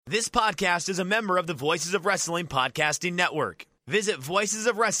This podcast is a member of the Voices of Wrestling Podcasting Network. Visit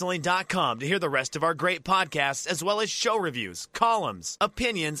voicesofwrestling.com to hear the rest of our great podcasts, as well as show reviews, columns,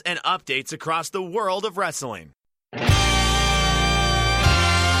 opinions, and updates across the world of wrestling.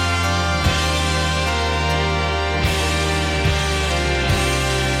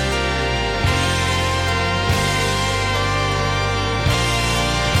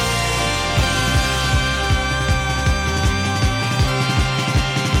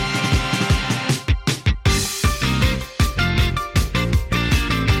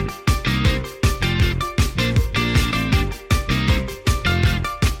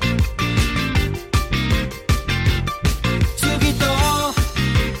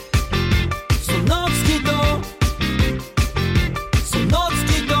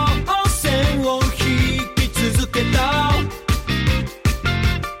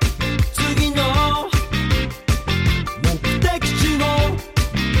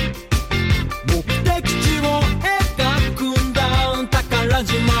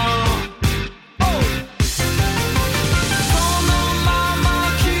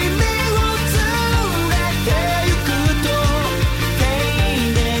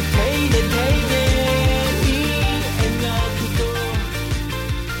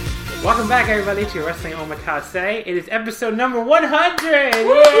 Welcome back, everybody, to Wrestling Omakase. It is episode number 100!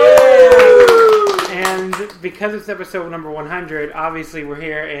 And because it's episode number 100, obviously we're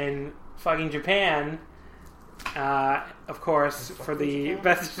here in fucking Japan, of course, for the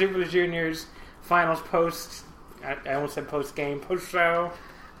Best of Super Juniors finals post, I almost said post-game, post-show,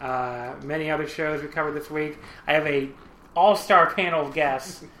 many other shows we covered this week. I have a all-star panel of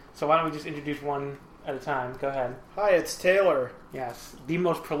guests, so why don't we just introduce one at a time. Go ahead. Hi, it's Taylor. Yes, the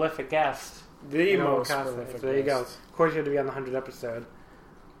most prolific guest. The most prolific guest. There you go. Of course, you had to be on the 100th episode.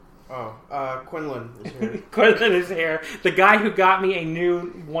 Quinlan is here. Quinlan is here. The guy who got me a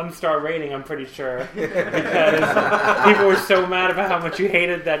new 1-star rating, I'm pretty sure. Because people were so mad about how much you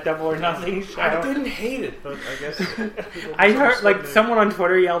hated that Double or Nothing show. I didn't hate it, but I guess... I heard, like, someone on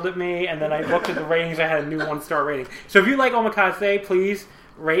Twitter yelled at me, and then I looked at the ratings, I had a new 1-star rating. So if you like Omakase, please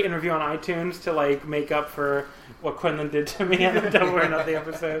rate and review on iTunes to, like, make up for what Quinlan did to me on the Double or Nothing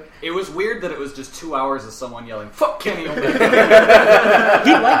episode. It was weird that it was just 2 hours of someone yelling, "Fuck Kenny Omega!"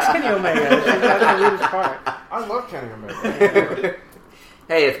 He likes Kenny Omega. That's the weirdest part. I love Kenny Omega.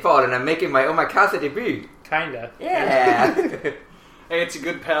 Hey, it's Paul, and I'm making my Omakase debut. Kinda. Yeah. Hey, it's your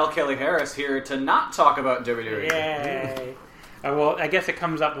good pal Kelly Harris here to not talk about WWE. Yay. Well, I guess it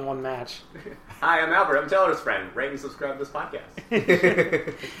comes up in one match. Hi, I'm Albert. I'm Taylor's friend. Rate and subscribe to this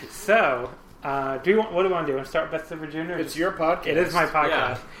podcast. So, what do you want to do? Want to start Best of Junior? It's your podcast. It is my podcast.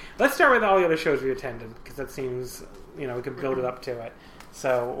 Yeah. Let's start with all the other shows we attended, because that seems, we could build it up to it.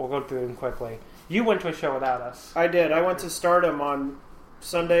 So, we'll go through them quickly. You went to a show without us. I did. I went to Stardom on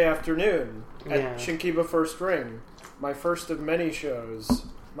Sunday afternoon at Shinkiba First Ring. My first of many shows.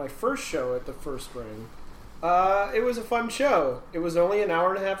 My first show at the First Ring. It was a fun show. It was only an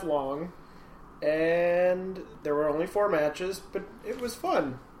hour and a half long, and there were only 4 matches, but it was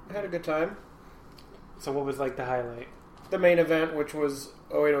fun. I had a good time. So what was, like, the highlight? The main event, which was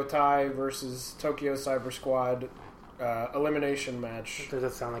Oedo Tai versus Tokyo Cyber Squad elimination match. Does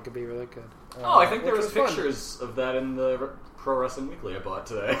that sound like it'd be really good? I think there was fun. pictures of that in the Pro Wrestling Weekly I bought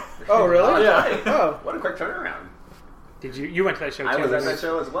today. Oh, really? Yeah. Oh. What a quick turnaround. Did you went to that show too? I was at that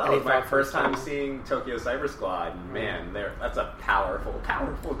show as well. It was my Any first time thoughts? seeing Tokyo Cyber Squad. Man, that's a powerful,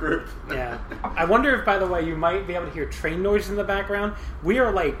 powerful group. Yeah. I wonder if, by the way, you might be able to hear train noises in the background. We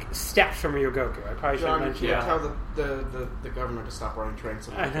are like steps from Ryogoku. I probably should have mentioned that. Tell the government to stop running trains.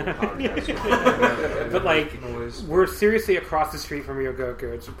 So apologize. But like, noise. we're seriously across the street from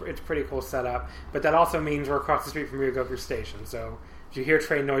Ryogoku. It's a pretty cool setup. But that also means we're across the street from Ryogoku Station. So if you hear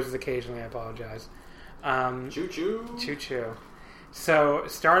train noises occasionally, I apologize. Choo choo. Choo choo. So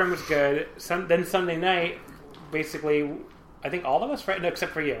Stardom was good. Then Sunday night, basically, I think all of us, right? No,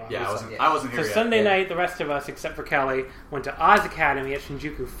 except for you. Yeah, obviously. I wasn't here So yet. Sunday night, the rest of us, except for Kelly, went to Oz Academy at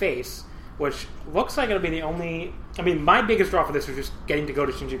Shinjuku Face, which looks like it'll be the only... I mean, my biggest draw for this was just getting to go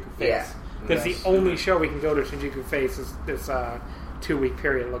to Shinjuku Face. Yeah. Because it's the only show we can go to Shinjuku Face this 2-week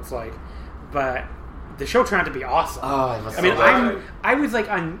period, it looks like. But the show turned out to be awesome. Oh, it was I mean, so good. I was like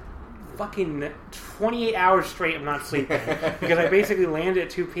on fucking 28 hours straight of not sleeping because I basically landed at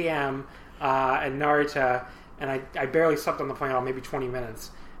 2 p.m. At Narita, and I barely slept on the plane at all, maybe 20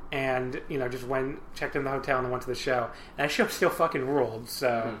 minutes. and just checked in the hotel and then went to the show. And that show still fucking ruled.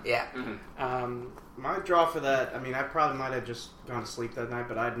 So Yeah. My draw for that, I mean, I probably might have just gone to sleep that night,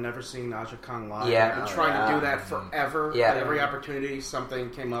 but I'd never seen Aja Khan live. Yeah. I've been trying to do that forever. Yeah. At every opportunity, something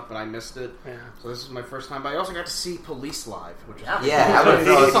came up and I missed it. Yeah. So this is my first time. But I also got to see Police live, which is Yeah, I was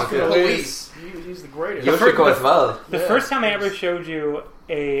awesome fucking too. Police. He's the greatest. Yoshiko as well. the first time I ever showed you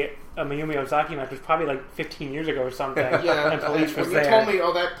a Mayumi Ozaki match was probably like 15 years ago or something. Yeah, and Police was when there. you told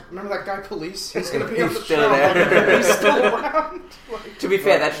me, remember that guy Police? He's going to be on the He's still show. there. He's still around. To be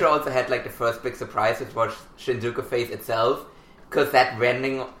fair, that show also had like the first big surprise, which was Shinjuku Face itself. Because that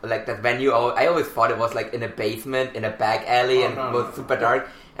venue, I always thought it was like in a basement, in a back alley, and it was super dark.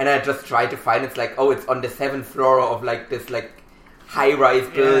 And I just tried to find it's like, it's on the 7th floor of like this like high-rise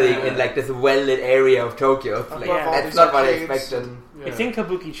building in like this well-lit area of Tokyo. Like, that's not what I expected. It's in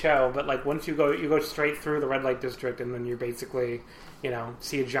Kabukicho, but like once you go straight through the red light district, and then you basically,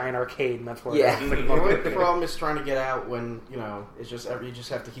 see a giant arcade, and that's where Yeah. it's like The only problem is trying to get out when, it's just you just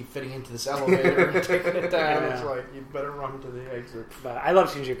have to keep fitting into this elevator and taking it down. Yeah. It's like, you better run to the exit. But I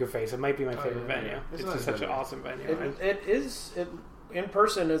love Shinjuku Face. It might be my favorite yeah. venue. It's It's nice just such an venue. awesome venue. It in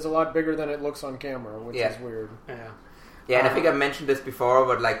person is a lot bigger than it looks on camera, which Yeah. is weird. Yeah. Yeah, and I think I mentioned this before,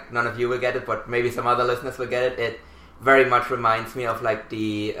 but like none of you will get it, but maybe some other listeners will get it. It very much reminds me of like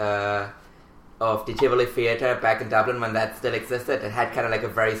the Tivoli Theatre back in Dublin when that still existed. It had kind of like a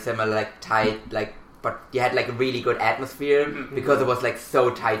very similar like tight but you had like a really good atmosphere because it was like so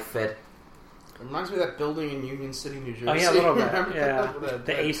tight fit. It reminds me of that building in Union City, New Jersey. Oh yeah, a little bit. Remember Yeah, that?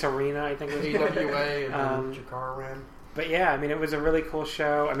 the Ace Arena, I think it was called. AWA and Jakar ran. But yeah, I mean, it was a really cool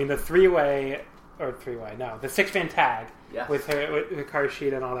show. I mean, the the 6-man tag Yes. with Hikaru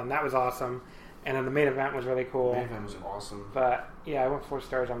Shida and all them, that was awesome. And then the main event was really cool. Main event was awesome. But yeah, I went 4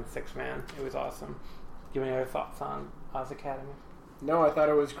 stars on the 6-man. It was awesome. Do you have any other thoughts on Oz Academy? No, I thought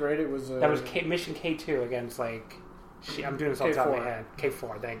it was great. It was That was Mission K2 against I'm doing this off the top of my head.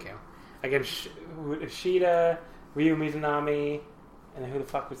 K4, thank you. Against Shida, Ryu Mizunami, and then who the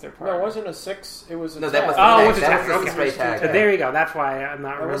fuck was their partner? No, it wasn't a 6. It was a No, tag. that was Oh, it was a that tag. was a Okay. straight tag. So there you go. That's why I'm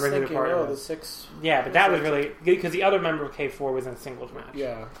not I was remembering who the thinking, partner the was. 6. Yeah, but that was really because the other member of K4 was in a singles match.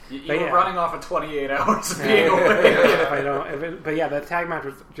 Yeah. You But were yeah. running off of 28 hours of Yeah. being away. But yeah, the tag match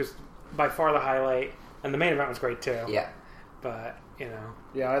was just by far the highlight, and the main event was great too. Yeah. But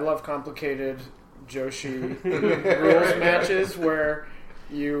Yeah, I love complicated Joshi rules matches where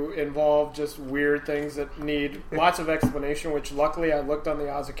you involve just weird things that need lots of explanation, which luckily I looked on the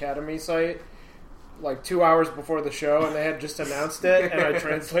Oz Academy site like 2 hours before the show, and they had just announced it, and I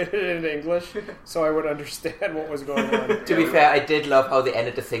translated it into English so I would understand what was going on. To be fair, I did love how they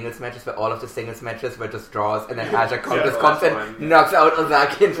ended the singles matches, where all of the singles matches were just draws, and then Aja Khan just comes and knocks out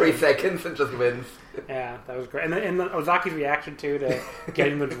Ozaki in 3 seconds and just wins. yeah, that was great. And then Ozaki's reaction too to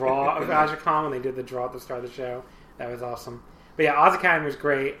getting the draw of Aja Khan when they did the draw at the start of the show, that was awesome. But yeah, Oz Academy was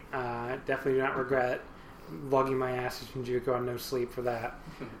great. Definitely do not regret lugging my ass to Shinjuku on no sleep for that.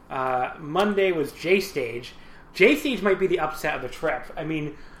 Monday was J-Stage. J-Stage might be the upset of the trip. I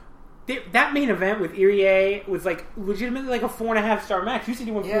mean, that main event with Irie was like legitimately like a 4.5 star match. You said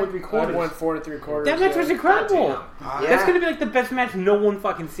you went 4 3/4. I went 4 3/4. That match was incredible. Yeah. That's going to be like the best match no one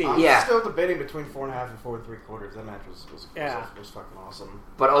fucking sees. I'm Yeah. still debating between 4.5 and 4 3/4. That match was fucking awesome.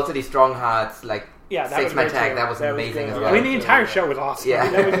 But also the Strong Hearts, like, Yeah, that was 6-man great, tag, too. that was That was amazing good. as well. I mean, the entire show was awesome. Yeah.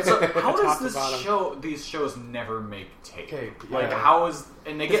 I mean, that was So just how top does to this bottom. these shows never make tape? Tape, Like yeah. how is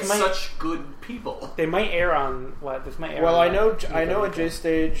and they This get might- such good people. They might air on what? This might air. Well, on, I know a J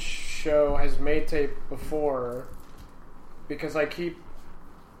Stage show has made tape before because I keep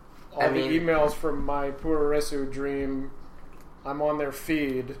all the emails from my Puroresu dream. I'm on their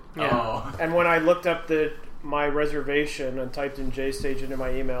feed, Yeah. Oh. and when I looked up my reservation and typed in J Stage into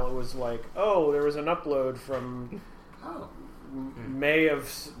my email, it was like, oh, there was an upload from May of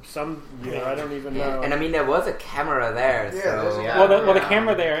some year. I don't even know. And I mean, there was a camera there, Yeah, so... there's a- Well, the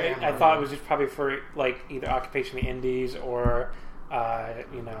camera there, I thought it was just probably for like either Occupation of the Indies or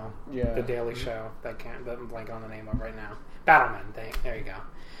the Daily Show. That I'm blanking on the name of right now. Battleman. There you go.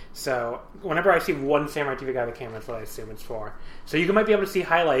 So whenever I see one Samurai TV guy with a camera, that's what I assume it's for. So you might be able to see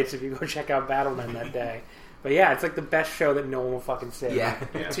highlights if you go check out Battleman that day. But yeah, it's like the best show that no one will fucking see. Yeah.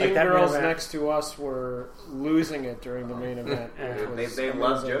 Team that girls main event- next to us were losing it during the main event. Yeah. which was They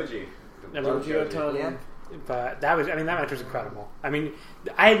love amazing. Joji. Joji Otani. Yeah. But that match was incredible. I mean,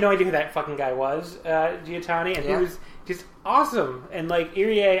 I had no idea who that fucking guy was, Giotani, and he was just awesome. And like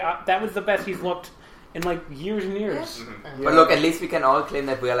Irie, that was the best he's looked in like years and years. Yeah. But look, at least we can all claim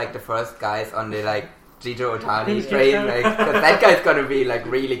that we are like the first guys on the like Jito Otani train. Like, 'cause that guy's gonna be like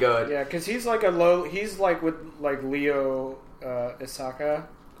really good. Yeah, because he's like with like Leo Isaka,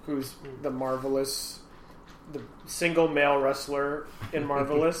 who's the single male wrestler in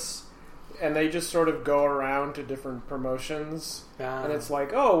Marvelous. And they just sort of go around to different promotions. And it's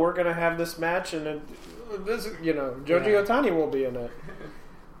like, oh, we're going to have this match, and Joji Otani will be in it.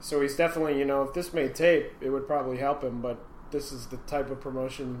 So he's definitely, if this made tape, it would probably help him, but this is the type of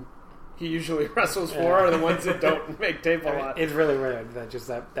promotion he usually wrestles for, are the ones that don't make tape a lot. It's really weird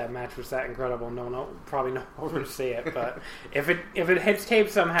that match was that incredible. Probably no one will see it, but if it hits tape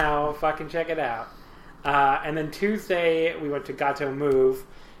somehow, fucking check it out. And then Tuesday, we went to Gato Move,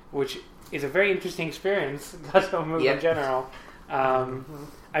 which is a very interesting experience, Gato Move in general.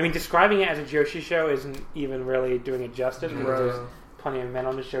 I mean, describing it as a Joshi show isn't even really doing it justice, because there's plenty of men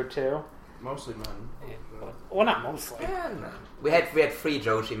on the show, too. Mostly men. Yeah. Well, not mostly. Yeah, no. We had 3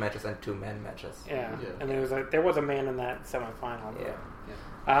 Joshi matches and 2 men matches. Yeah. And there was a man in that semifinal. Yeah.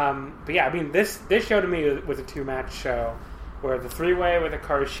 But yeah, I mean, this show to me was a 2-match show, where the 3-way with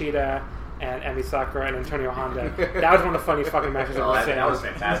Hikaru Shida and Emi Sakura and Antonio Honda, that was one of the funniest fucking matches I've ever seen. That was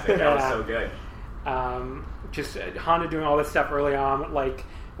fantastic. That was so good. Just Honda doing all this stuff early on, like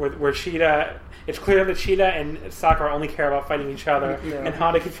where Shida, it's clear that Shida and Sakura only care about fighting each other, and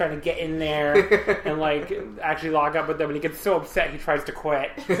Honda keeps trying to get in there and like actually log up with them, and he gets so upset he tries to quit.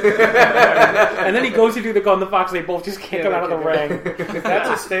 And then he goes to do the Golden Fox, and they both just can't come out of the ring. That's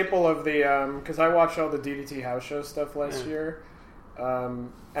a staple of the because I watched all the DDT house show stuff last year.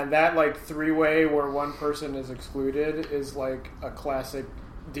 And that like 3-way where one person is excluded is like a classic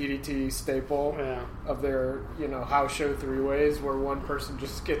DDT staple of their house show 3-ways where one person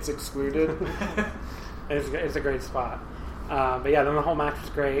just gets excluded. It's a great spot. But yeah, then the whole match was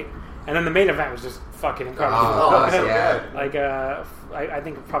great, and then the main event was just fucking incredible. Like I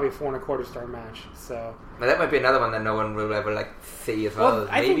think probably a 4.25 star match. So now that might be another one that no one will ever see as well.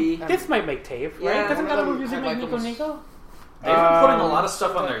 Maybe this might make tape, right? Yeah, Doesn't Gato Move usually make Nico? They've been putting a lot of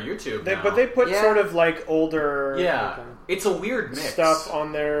stuff on their YouTube now. But they put sort of like older it's a weird mix. Stuff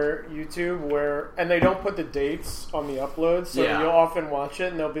on their YouTube and they don't put the dates on the uploads, so you'll often watch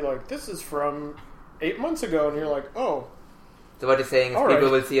it and they'll be like, this is from 8 months ago, and you're like, oh. So what you're saying is people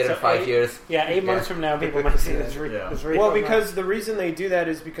will see it in 5 years? Yeah, 8 months from now people might see this. Well, because the reason they do that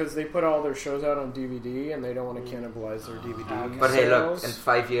is because they put all their shows out on DVD and they don't want to cannibalize their DVD But hey, look, in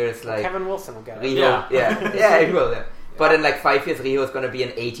 5 years, like... Kevin Wilson will get it. Riho, yeah, he will, But in like 5 years, Riho is going to be an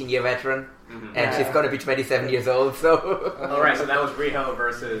 18-year veteran, and she's going to be 27 years old, so... Alright, so that was Riho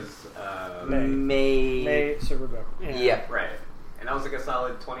versus... May Silverback. Yeah. Right. And that was like a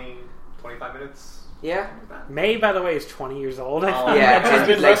solid 25 minutes? Yeah. May, by the way, is 20 years old. She's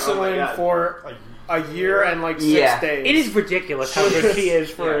been wrestling for a year and like 6 days. It is ridiculous how good she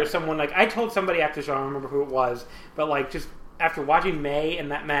is for someone like... I told somebody after the show, I don't remember who it was, but like just after watching May in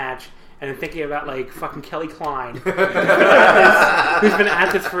that match... And then thinking about, like, fucking Kelly Klein, who's been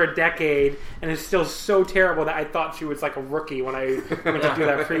at this for a decade, and is still so terrible that I thought she was, like, a rookie when I went to do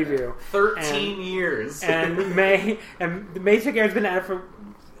that preview. 13 years. And May Seguin's been at it for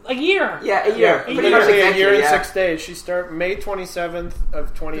a year. Yeah, a year. Yeah, literally a year and 6 days. She started May 27th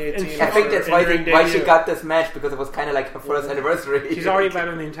of 2018. I think that's why she got this match, because it was kind of like her first anniversary. She's already better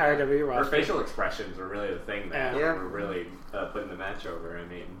than the entire WWE roster. Her facial expressions were really the thing that were really putting the match over. I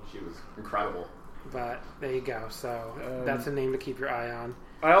mean, she was incredible. But there you go. So that's a name to keep your eye on.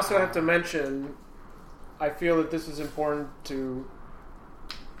 I also have to mention, I feel that this is important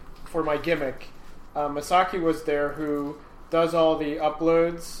for my gimmick. Masaki was there, who does all the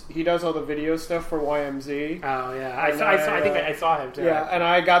uploads. He does all the video stuff for YMZ. Oh yeah, I think I saw him too. Yeah, and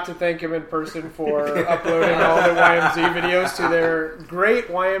I got to thank him in person for uploading all the YMZ videos to their great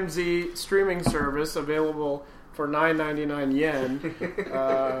YMZ streaming service, available for 9.99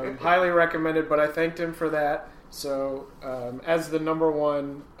 yen. Highly recommended, but I thanked him for that. So, as the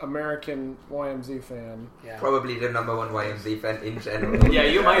 #1 American YMZ fan, probably the #1 YMZ fan in general. Yeah,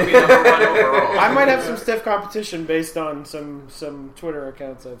 you might be #1 overall. I might have some stiff competition based on some Twitter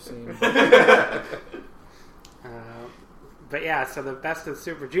accounts I've seen. But yeah, so the Best of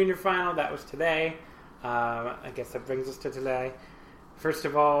Super Junior final, that was today. I guess that brings us to today. First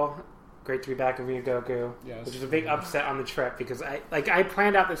of all, great to be back in Ryogoku, which is a big upset on the trip, because I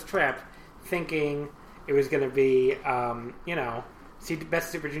planned out this trip thinking it was going to be, see the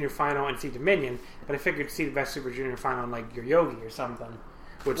Best Super Junior final and see Dominion, but I figured see the Best Super Junior final in like Yoyogi or something.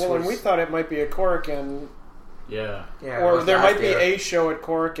 And we thought it might be a Korakuen. Yeah. Or there might be a show at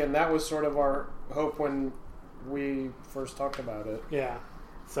Korakuen. That was sort of our hope when we first talked about it. Yeah.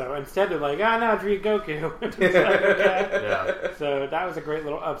 So instead they're like, no, it's Ryogoku. It's like, okay. So that was a great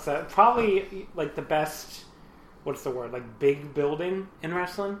little upset. Probably like the best, what's the word, like big building in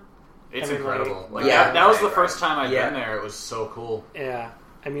wrestling. It's incredible. Like, that was the first time I'd been there. It was so cool. Yeah.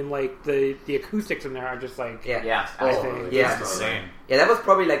 I mean, like the acoustics in there are just like Absolutely. Yeah. It's insane. Yeah, that was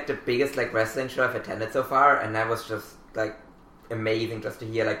probably like the biggest like wrestling show I've attended so far, and that was just like amazing just to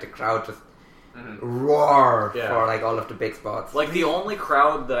hear like the crowd just roar for like all of the big spots. Like the only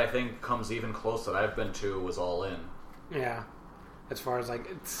crowd that I think comes even close that I've been to was All In. Yeah. As far as like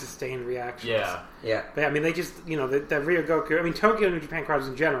sustained reactions. Yeah. But I mean, they just, the Ryogoku, I mean, Tokyo New Japan crowds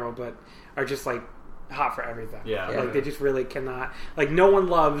in general, but are just like hot for everything. Yeah. Like they just really cannot, like no one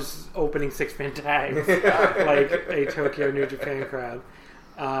loves opening 6-man tags like a Tokyo New Japan crowd.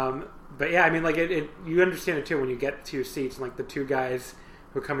 But yeah, I mean, like you understand it too when you get to your seats and like the two guys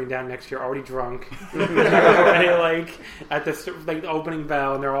who are coming down next year already drunk. They're already like at the opening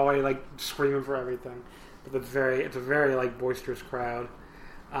bell and they're already like screaming for everything. But it's a very like boisterous crowd,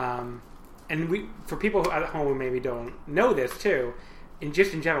 and for people at home who maybe don't know this too, in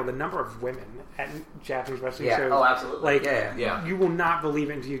general, the number of women at Japanese wrestling shows, absolutely, like you will not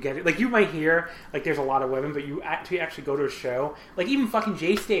believe it until you get it. Like you might hear like there's a lot of women, but you actually go to a show, like even fucking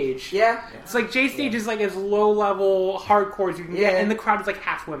J Stage, it's like J Stage is like as low level hardcore as you can get, and the crowd is like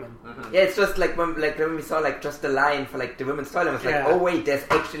half women. Yeah, it's just like when we saw like just the line for like the women's toilet, it's like oh wait, there's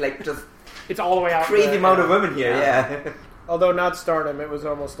actually like just. It's all the way out. Crazy amount of women here, Although not Stardom, it was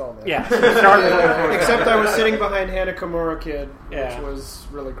almost all men. Yeah. Except I was sitting behind Hana Kimura Kid, which was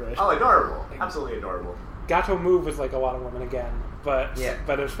really great. Oh, adorable. Absolutely adorable. Gato Move was like a lot of women again. But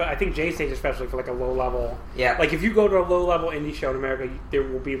I think J Stage especially for like a low level. Yeah. Like if you go to a low level indie show in America, there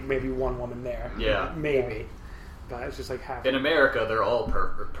will be maybe one woman there. Yeah. Maybe. But it's just like half. In America, they're all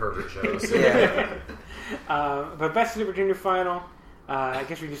pervert shows. But Best Super Junior final. I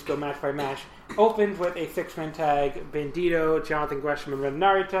guess we just go match by match. Opened with a 6-man tag. Bandito, Jonathan Gresham, and Ren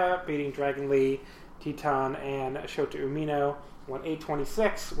Narita beating Dragon Lee, Titan, and Shota Umino. Won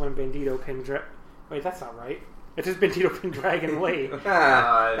 8-26 when Bandito pinned... Wait, that's not right. It says Bandito pinned Dragon Lee.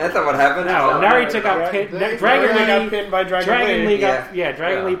 That's not what happened. No, Narita got pinned. Dragon Lee got pinned by Dragon Lee.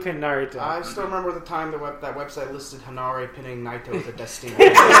 Dragon Lee pinned Narita. I still remember the time that website listed Hanare pinning Naito with a Destiny.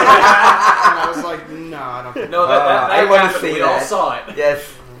 And I was like, no, I don't think no, that I want to see we that. all saw it.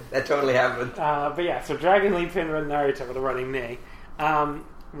 Yes, that totally happened. But yeah, so Dragon Lee pinned Narita with a running knee.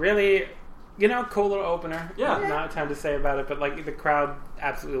 Really, cool little opener. Yeah. Not a ton to say about it, but like the crowd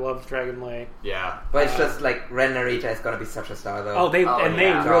absolutely loves Dragon Lee. Yeah. But it's just like Ren Narita is going to be such a star though. Oh, they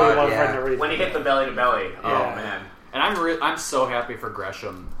really love Ren Narita. When he hit the belly to belly, man. And I'm so happy for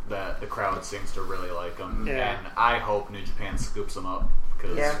Gresham that the crowd seems to really like him. Yeah. And I hope New Japan scoops him up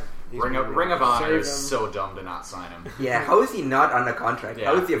because Ring of Honor is so dumb to not sign him. Yeah, how is he not under contract? Yeah.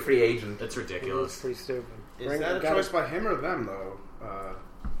 How is he a free agent? It's ridiculous. It's pretty stupid. Is that a choice by him or them though?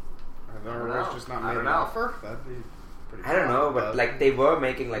 Just not made an offer? That'd be pretty I don't know, but like they were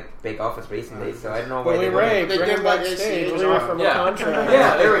making like big offers recently, so I don't know why Willie Ray, bring him backstage, from a contract.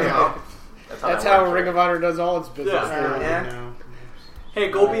 Yeah, there we go. That's how Ring of Honor does all its business. Hey,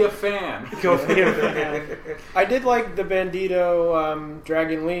 go be a fan. Go be a fan. I did like the Bandito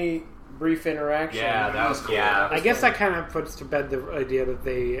Dragon Lee brief interaction. Yeah, that was cool. Yeah, I guess that kind of puts to bed the idea that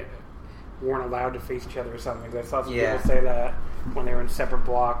they weren't allowed to face each other or something. I saw some people say that when they were in separate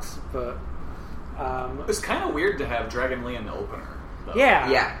blocks, but it was kind of weird to have Dragon Lee in the opener. Though.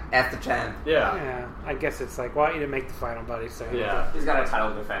 Yeah, as the champ. Yeah, I guess it's like, well, you didn't make the final, buddy. So he's got a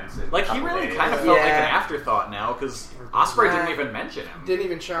title defense. Like he really kind of felt like an afterthought now because Ospreay didn't even mention him. Didn't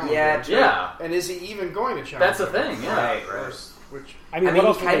even challenge him. Yeah. And is he even going to challenge? That's the thing. Yeah. Right. Which I mean he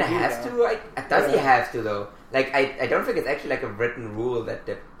kind of has to. Does he have to though? Like I don't think it's actually like a written rule that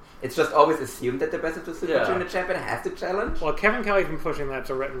it's just always assumed that the best of the Super Junior champion has to challenge. Well, Kevin Kelly's been pushing that it's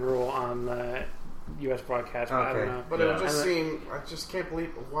a written rule on the U.S. broadcast, but I don't know. But it just seemed, I just can't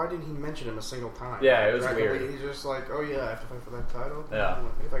believe, why didn't he mention him a single time? Yeah, it was weird. He's just like, oh yeah, I have to fight for that title. Yeah.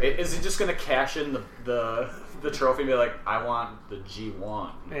 Is he just going to cash in the trophy and be like, I want the G1,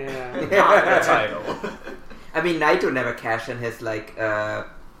 not the title? I mean, Naito never cashed in his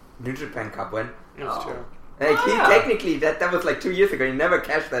New Japan Cup win. That's true. Like he technically that was like 2 years ago. He never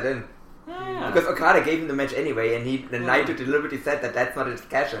cashed that in. Yeah. Because Okada gave him the match anyway, and Naito deliberately said that that's not his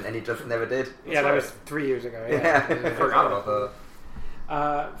cash in, and he just never did. Yeah, that was 3 years ago. Yeah, I forgot about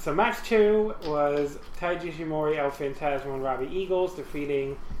that. So match 2 was Taiji Ishimori, El Phantasmo, and Robbie Eagles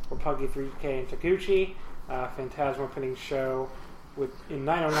defeating Roppongi 3K and Taguchi. Phantasmo pinning Show in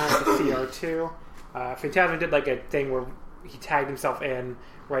 909 to CR2. Phantasmo did like a thing where he tagged himself in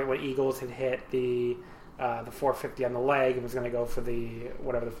right when Eagles had hit the 450 on the leg and was going to go for the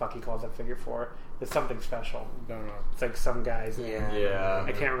whatever the fuck he calls that figure 4. It's something special. Don't know. It's like some guys. Yeah.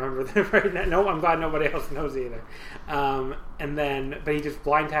 I can't remember that right now. No, I'm glad nobody else knows either. But he just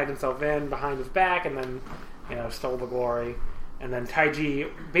blind tagged himself in behind his back and then stole the glory. And then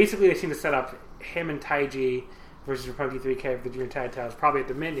Taiji, basically they seem to set up him and Taiji versus Roppongi 3K for the junior tag titles, probably at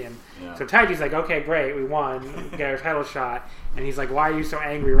Dominion. Yeah. So Taiji's like, okay, great, we won, get our title shot. And he's like, why are you so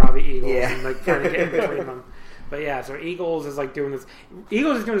angry, Robbie Eagles? Yeah. And like trying to get in between them. But yeah, so Eagles is like doing this.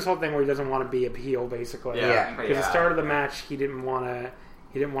 Eagles is doing this whole thing where he doesn't want to be a heel, basically. Yeah. Because at the start of the match, he didn't want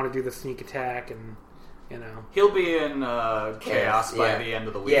to do the sneak attack, and you know he'll be in Chaos by the end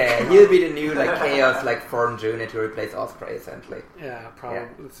of the week. Yeah, he'll be the new like Chaos like Foreign Junior to replace Ospreay essentially. Yeah, probably.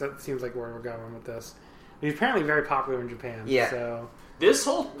 Yeah. It seems like where we're going with this. He's apparently very popular in Japan. Yeah. So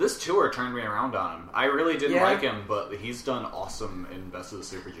this tour turned me around on him. I really didn't like him, but he's done awesome in Best of the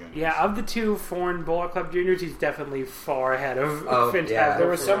Super Juniors. Yeah, of the two foreign Bullet Club juniors, he's definitely far ahead of Fantastic. Yeah. There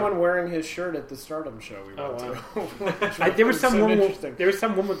was someone wearing his shirt at the Stardom show we went to. There was some woman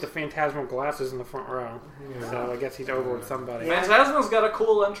with the Phantasmal glasses in the front row. Yeah. So I guess he's over with somebody. Phantasmal's got a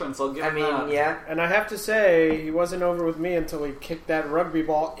cool entrance. I'll give him that. Yeah. And I have to say, he wasn't over with me until he kicked that rugby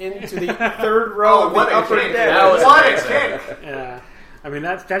ball into the third row of the upper deck. What a kick! Yeah. I mean,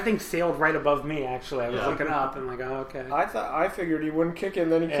 that thing sailed right above me, actually. I was looking up and like, oh, okay. I figured he wouldn't kick it,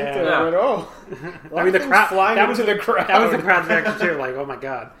 and then he kicked it, and I went, oh. I mean, the crowd flying into the crowd. That was the crowd's reaction, too. Like, oh, my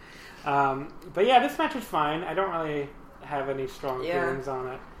God. But yeah, this match was fine. I don't really have any strong feelings on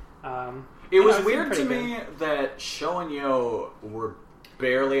it. It was weird to me that Sho and Yo were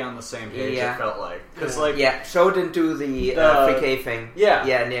barely on the same page, it felt like. Cause, Sho didn't do the 3K thing. Yeah.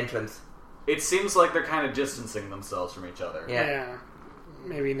 Yeah, in the entrance. It seems like they're kind of distancing themselves from each other. Yeah.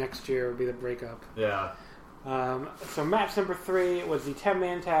 Maybe next year will be the breakup. Yeah. So match number 3 was the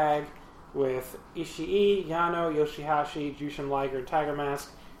 10-man tag with Ishii, Yano, Yoshihashi, Jushin Liger, and Tiger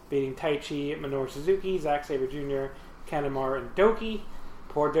Mask beating Taichi, Minoru Suzuki, Zack Sabre Jr., Kanemaru, and Doki.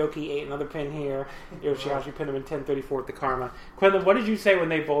 Poor Doki ate another pin here. Yoshihashi pinned him in 10:34 at the Karma. Quinlan, what did you say when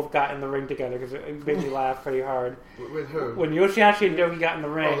they both got in the ring together? Because it made me laugh pretty hard. With who? When Yoshihashi and Doki got in the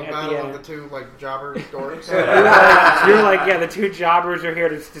ring the at battle the end. of the two jobber dorks. You were like, the two jobbers are here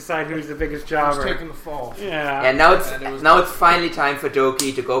to decide who's the biggest jobber. Who's taking the fall? Yeah. And now it's finally time for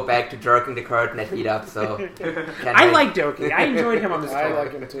Doki to go back to jerking the curtain at Beat Up. So I like Doki. I enjoyed him on this tour. I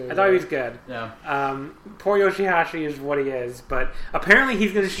like him too. I thought he was good. Yeah. Poor Yoshihashi is what he is, but apparently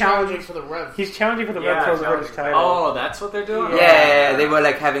he's going to challenge for the Rev. He's challenging for the Rev Pro British title. Oh, that's what they're doing? Yeah, they were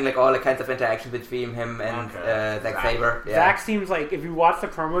like having like all the kinds of interaction between him and Zack Sabre. Yeah. Zack seems like, if you watch the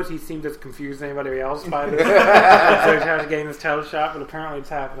promos, he seems as confused as anybody else by this. So he's trying to gain this title shot, but apparently it's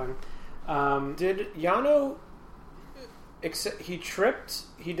happening. Did Yano... He tripped?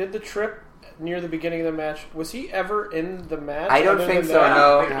 He did the trip near the beginning of the match. Was he ever in the match? I don't think so,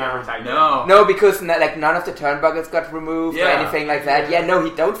 no, because none of the turnbuckles got removed or anything like that. Yeah, no,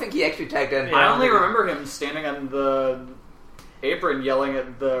 don't think he actually tagged in. I only remember him standing on the apron yelling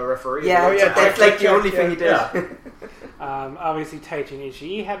at the referee. Yeah, that's like the only thing he did. Obviously, Taichi and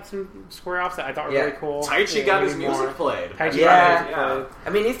Ishii had some square-offs that I thought were really cool. Taichi got his music played. I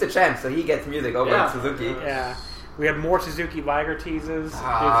mean, he's the champ, so he gets music over Suzuki. Yeah. We had more Suzuki Liger teases.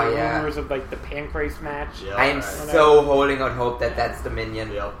 There's rumors of like the Pancrase match. Yeah, I'm so holding out hope that that's the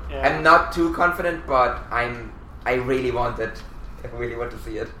Minion. Yep. Yeah. I'm not too confident, but I really want it. I really want to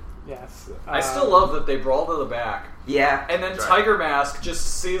see it. Yes. I still love that they brawl to the back. Yeah. And then Tiger Mask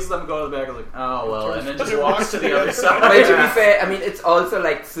just sees them go to the back and like, oh well, and then just walks to the other side. But to be fair, I mean, it's also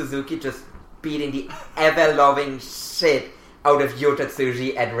like Suzuki just beating the ever-loving shit out of Yota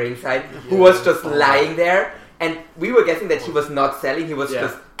Tsuji at ringside, who was just lying there. And we were guessing that he was not selling, he was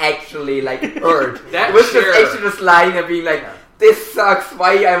just actually like hurt. He was just actually just lying and being like, this sucks,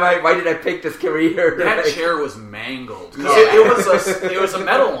 why did I pick this career? That chair was mangled. It was a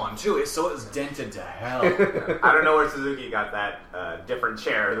metal one too, so it was dented to hell. I don't know where Suzuki got that different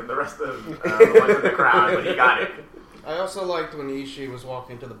chair than the rest of the ones in the crowd, but he got it. I also liked when Ishii was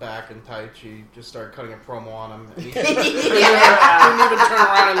walking to the back and Taichi just started cutting a promo on him. And he didn't even turn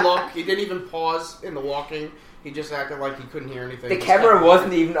around and look. He didn't even pause in the walking. He just acted like he couldn't hear anything. The camera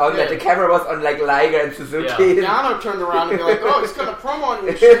wasn't even on that. The camera was on like Liger and Suzuki. Yeah. Yano turned around and be like, oh, he's cutting a promo on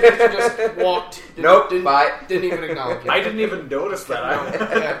you. He just walked. Didn't even acknowledge it. I didn't even notice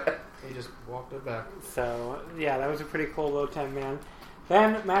that. He just walked it back. So, yeah, that was a pretty cool little 10-man.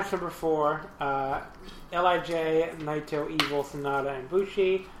 Then, match number 4, LIJ, Naito, Evil, Sanada, and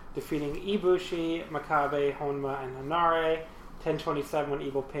Bushi, defeating Ibushi, Makabe, Honma, and Hanare. 10:27 when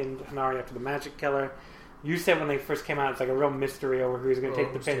Evil pinned Hanare after the Magic Killer. You said when they first came out, it's like a real mystery over who's going to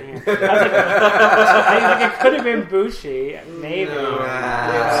take the pin here. I think it could have been Bushi, maybe.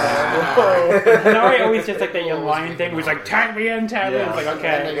 Hanare always just like that young lion thing, where he's like, tag me in. It's like,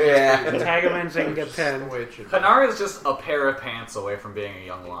 okay, tag him in so he can get pinned. Hanare is just a pair of pants away from being a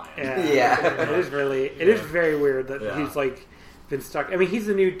young lion. It is very weird that he's like been stuck. I mean, he's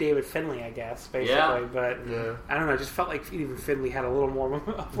the new David Finlay, I guess, basically. Yeah. But I don't know. It just felt like even Finlay had a little more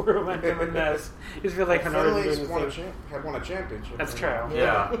upward momentum in this. It just feels like Finlay's won a championship. That's true.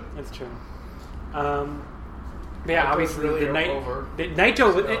 Yeah, that's true. Yeah, obviously really the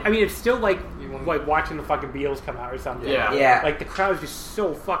Naito. So, I mean, it's still like watching the fucking Beatles come out or something. Yeah. Like the crowd's just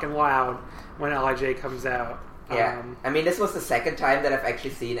so fucking loud when LIJ comes out. Yeah. I mean, this was the second time that I've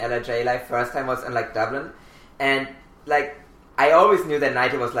actually seen LIJ live. First time was in like Dublin, and like I always knew that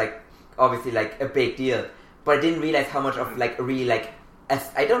Naito was like obviously like a big deal, but I didn't realize how much of like really like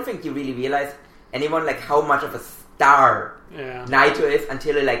I don't think you really realize anyone like how much of a star Naito is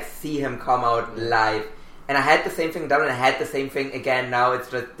until you like see him come out live. And I had the same thing in Dublin. I had the same thing again now. It's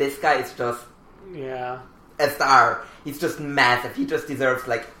just this guy is just a star. He's just massive. He just deserves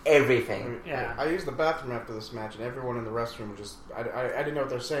like everything. Yeah. I used the bathroom after this match, and everyone in the restroom was just I didn't know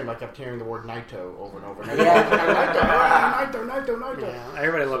what they're saying. But I kept hearing the word Naito over and over. Naito. Yeah,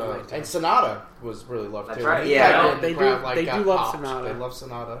 everybody loved Naito. And Sonata was really loved too. That's right. Yeah, they do love Sonata. They love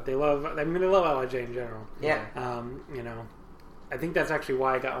Sonata. They love LIJ in general. Yeah. You know, I think that's actually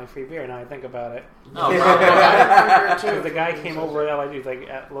why I got my free beer. Now I think about it. Oh, probably. The guy came over at LIJ, he's like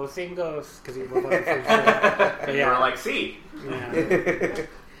at Los Ingos because he was looking for free beer. You were like, see.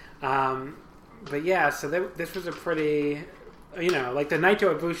 Yeah. But yeah, so this was a pretty, like the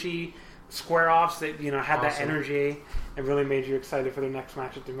Naito Ibushi square offs that had that energy and really made you excited for their next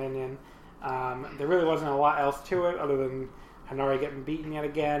match at Dominion. There really wasn't a lot else to it other than Hanari getting beaten yet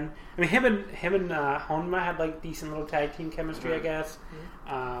again. I mean, him and Honma had like decent little tag team chemistry, I guess.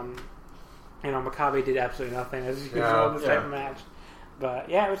 Makabe did absolutely nothing as usual in this type of match. But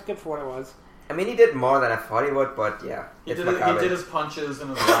yeah, it was good for what it was. I mean, he did more than I thought he would, but yeah. He did his punches and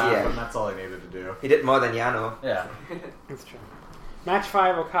his laugh, and that's all he needed to do. He did more than Yano. Yeah. That's true. Match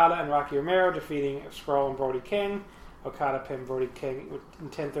 5, Okada and Rocky Romero defeating Skrull and Brody King. Okada pinned Brody King in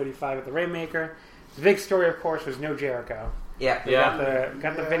 10:35 at the Rainmaker. The big story, of course, was no Jericho. Yeah. We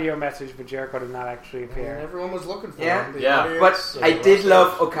got the video message, but Jericho did not actually appear. And everyone was looking for him. But I did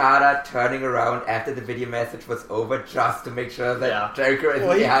love Okada turning around after the video message was over just to make sure that Jericho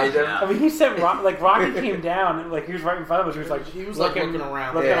is behind him. I mean, he said Rocky came down and he was right in front of us. He was looking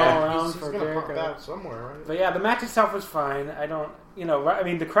around, all around he's for gonna Jericho. pop out somewhere, right? But yeah, the match itself was fine. I don't, I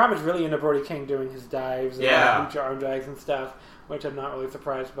mean, the crowd was really into Brody King doing his dives and lucha arm drags and stuff, which I'm not really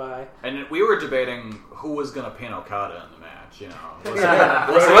surprised by. And we were debating who was going to pin Okada in the match. Was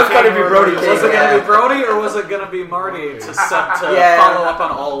it going to be Brody King? Was it going to be Brody or was it going to be Marty to follow up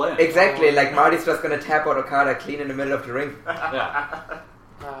on All In? Exactly, like Marty's just going to tap out Okada clean in the middle of the ring.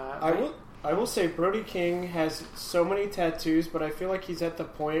 I will say Brody King has so many tattoos, but I feel like he's at the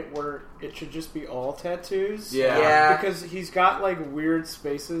point where it should just be all tattoos. Yeah. Because he's got like weird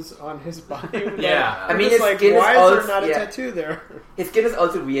spaces on his body. I mean, his skin why is also, there not a tattoo there? His skin is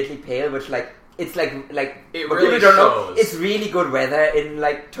also weirdly pale, which it's like it really don't know. It's really good weather in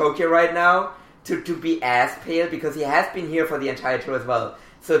like Tokyo right now to be as pale because he has been here for the entire tour as well.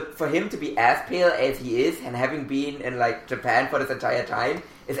 So for him to be as pale as he is and having been in like Japan for this entire time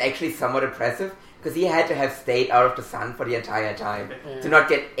is actually somewhat impressive because he had to have stayed out of the sun for the entire time to not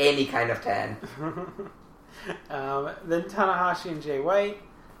get any kind of tan. Then Tanahashi and Jay White,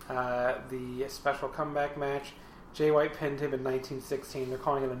 the special comeback match. Jay White pinned him in 1916. They're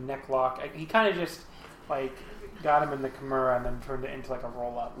calling it a neck lock. He kind of just got him in the Kimura and then turned it into like a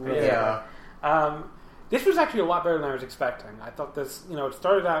roll up. This was actually a lot better than I was expecting. I thought this, it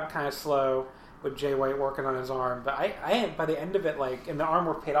started out kind of slow with Jay White working on his arm, but I by the end of it, and the arm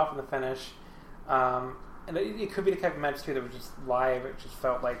work paid off in the finish. And it could be the type of match too that was just live. It just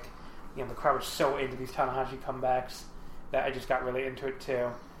felt like, the crowd was so into these Tanahashi comebacks that I just got really into it too.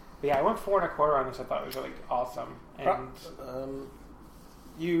 But yeah, I went 4.25 on this. I thought it was really awesome. And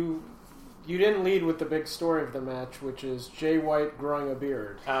you didn't lead with the big story of the match, which is Jay White growing a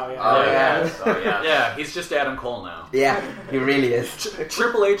beard. Oh yeah. Yeah, he's just Adam Cole now. Yeah, he really is.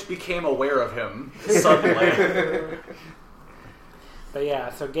 Triple H became aware of him suddenly. But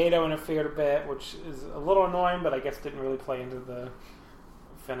yeah, so Gato interfered a bit, which is a little annoying, but I guess didn't really play into the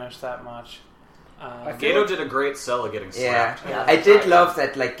finish that much. Gato did a great sell of getting slapped. Yeah, I did love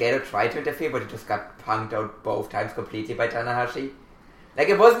that Gato tried to interfere, but he just got punked out both times completely by Tanahashi.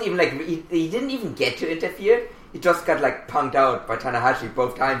 It wasn't even he didn't even get to interfere. He just got punked out by Tanahashi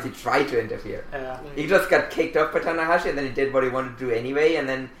both times. He tried to interfere. Yeah. He just got kicked off by Tanahashi, and then he did what he wanted to do anyway. And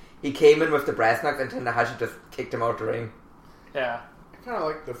then he came in with the brass knucks, and Tanahashi just kicked him out the ring. Yeah. I kind of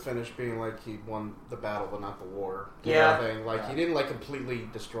like the finish being he won the battle but not the war. Yeah. He didn't completely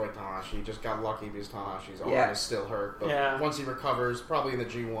destroy Tanahashi. He just got lucky because Tanahashi's arm is still hurt. But once he recovers, probably in the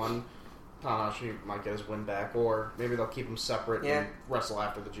G1, Tanahashi might get his win back, or maybe they'll keep him separate and wrestle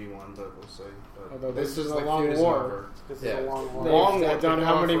after the G1, but we'll see. But although this is a long war. This is a long war. They've done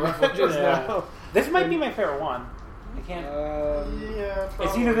how many matches now? This might be my favorite one. I can't.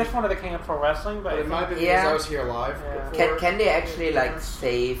 It's either this one or the King of Pro Wrestling, but it might be because I was here live. Yeah. Can they actually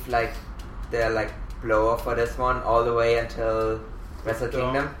save their blow off for this one all the way until Wrestle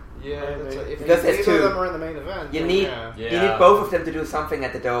Kingdom? Yeah, because if neither of them are in the main event, you need both of them to do something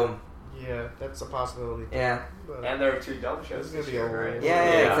at the Dome. Yeah, that's a possibility. Yeah, and there are 2 double shows. It's gonna be a right?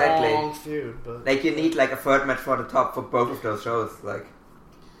 Exactly. Long feud, but you need a third match for the top for both of those shows.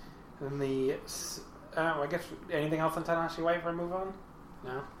 And the I guess anything else on Tanahashi White before I move on?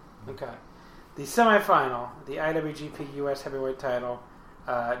 No. Okay. The semifinal, the IWGP US Heavyweight Title.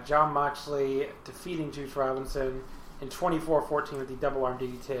 Jon Moxley defeating Juice Robinson in 24-14 with the double arm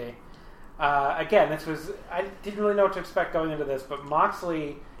DDT. Again, I didn't really know what to expect going into this, but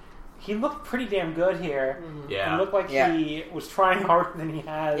Moxley, he looked pretty damn good here. Mm-hmm. Yeah. He looked like he was trying harder than he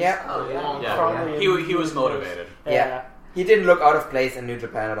has. He was motivated. Yeah. He didn't look out of place in New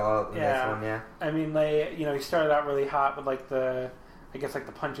Japan at all in this one, I mean, he started out really hot with the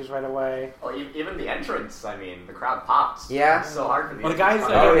punches right away. Well, even the entrance, I mean, the crowd popped. Yeah. It's so hard for the the guys, the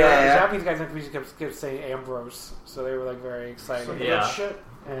Japanese guys kept saying Ambrose, so they were very excited. some good shit.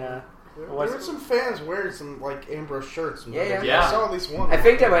 Yeah. There were some fans wearing some Ambrose shirts. Yeah. I saw at least one. I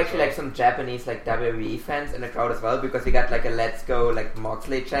think there were actually some Japanese WWE fans in the crowd as well, because we got a "Let's Go"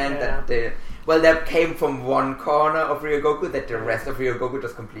 Moxley chant that came from one corner of Ryogoku that the rest of Ryogoku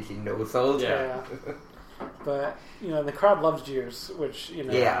just completely no-sold. Yeah. But the crowd loves Juice, which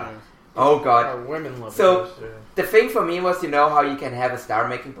Oh god. Our women love Juice. The thing for me was, how you can have a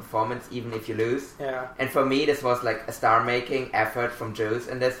star-making performance even if you lose. Yeah. And for me, this was a star-making effort from Juice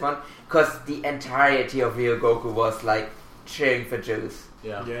in this one, because the entirety of Ryogoku was cheering for Juice.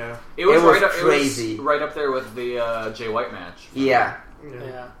 Yeah. Yeah. It was crazy. It was right up there with the Jay White match. Yeah.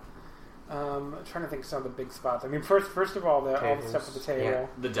 I'm trying to think of some of the big spots. I mean, first of all, all the stuff at the table. Yeah.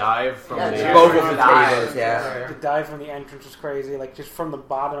 The dive from both of the tables, The dive from the entrance was crazy, just from the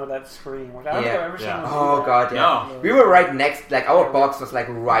bottom of that screen. Which I don't think I've ever seen them do that. God, yeah. No. We were right next, our box was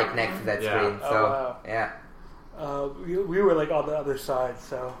right next to that screen. So, we were on the other side,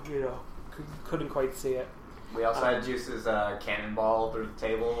 so, couldn't quite see it. We also had Juice's cannonball through the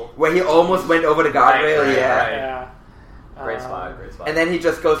table. Where he almost went over the guardrail, right. Great spot. And then he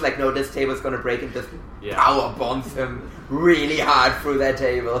just goes no, this table's gonna break, and just power bombs him really hard through that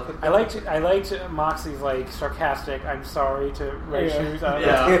table. I liked Moxley's sarcastic "I'm sorry" to Red Shoes.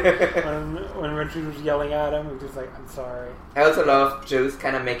 When Red Shoes was yelling at him, he was just I'm sorry. I also love Juice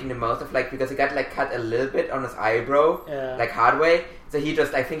kind of making the most of because he got cut a little bit on his eyebrow, hard way. So he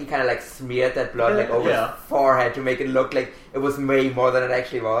just, I think he kind of smeared that blood over his forehead to make it look like it was way more than it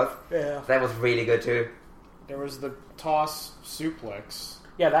actually was. Yeah, so that was really good too. There was the toss suplex.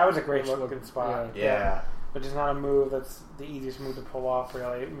 Yeah, that was a great looking spot. Yeah. Which is not a move that's the easiest move to pull off,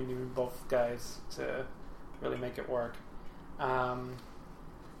 really. I mean, you need both guys to really make it work.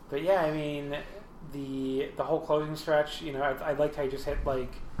 But yeah, I mean, the whole closing stretch, I liked how you just hit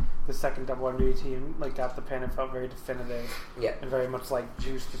the second double MDT and got the pin and felt very definitive. Yeah. And very much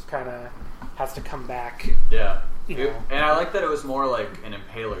Juice just kind of has to come back. Yeah. And I like that it was more an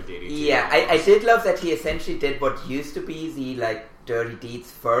impaler DDT. Yeah, I did love that he essentially did what used to be the dirty deeds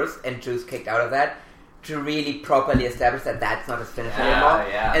first, and Juice kicked out of that to really properly establish that that's not his finisher anymore.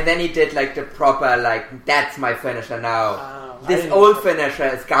 Yeah. And then he did the proper that's my finisher now. This old finisher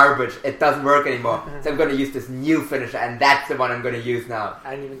is garbage. It doesn't work anymore. So I'm going to use this new finisher, and that's the one I'm going to use now.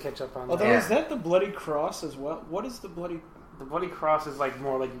 I didn't even catch up on that. Although, is that the Bloody Cross as well? What is the Bloody... The Bloody Cross is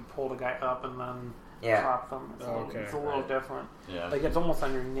more you pull the guy up and then drop them. It's a little different. Yeah. It's almost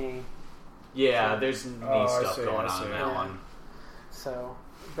on your knee. Yeah, there's knee stuff going on in that one. So...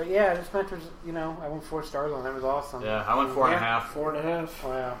 But yeah, this match was, I went 4 stars on it. It was awesome. Yeah, I went 4.5. 4.5.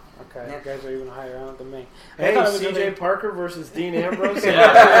 Wow. Okay. You guys are even higher on it than me. Hey, CJ Parker versus Dean Ambrose in New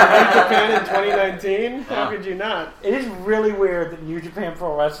Japan in 2019? How could you not? It is really weird that New Japan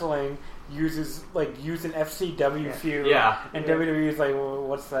Pro Wrestling uses an FCW feud. Yeah. And WWE is well,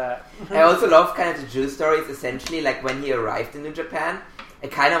 what's that? I also love kind of the Juice stories, essentially, when he arrived in New Japan.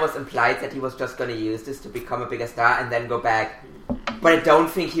 It kind of was implied that he was just going to use this to become a bigger star and then go back. But I don't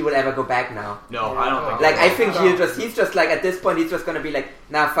think he will ever go back now. No, I don't think I think he's just at this point, he's just going to be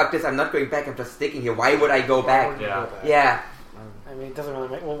nah, fuck this, I'm not going back, I'm just sticking here. Why would I go back? Yeah. I mean, it doesn't really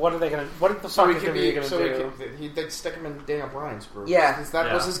make... Well, what are they going to... What the fuck is WWE going to do? They'd stick him in Daniel Bryan's group. Yeah.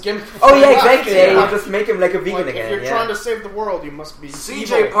 That was his gimmick. Oh, yeah, exactly. Yeah, you just make him a vegan again. If you're trying to save the world, you must be...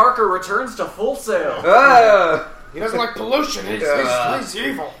 CJ Parker returns to Full Sail. Oh! He doesn't like pollution. He's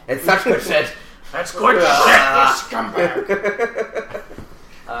evil. It's such good shit. That's good shit. Scumbag.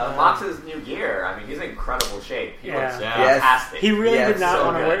 Mox's new gear, I mean, he's in incredible shape. He looks Yes. fantastic. He really did not so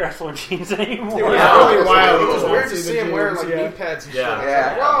want to good. wear wrestling jeans anymore. It was really wild. It was weird to See see the him wearing jeans, like yeah. knee pads and Yeah. shit.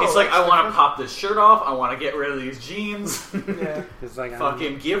 Yeah. Whoa, He's like, I that's want to different. pop this shirt off. I want to get rid of these jeans. Yeah. It's like,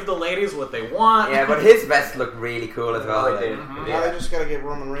 Fucking give the ladies what they want. Yeah, but his vest looked really cool as well. Oh, it did. Now they just gotta get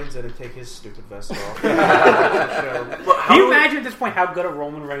Roman Reigns in and take his stupid vest off. Can you imagine at this point how good a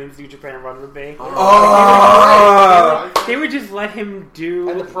Roman Reigns New Japan run would be? Oh! They would just let him do.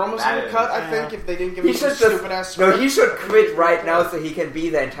 And the promos he would cut, I think, if they didn't give He him should some just stupid ass no. script. He should quit right now so he can be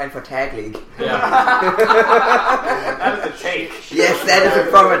there in time for Tag League. Yeah. That is a take. Yes, that is a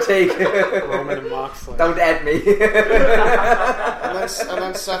proper take. Roman and Moxley. Don't add me. And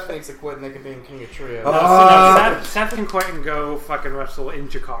then Seth needs to quit and they can be in King of Trio. No, so Seth can quit and go fucking wrestle in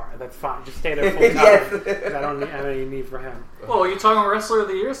Jakarta. That's fine. Just stay there full time. Yes. I don't have any need for him. Well, are you talking Wrestler of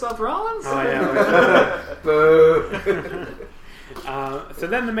the Year, Seth Rollins? Oh yeah. Boo. So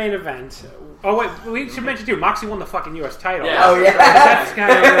then the main event. Oh wait, we should mention too. Moxley won the fucking U.S. title. Yeah. Oh yeah.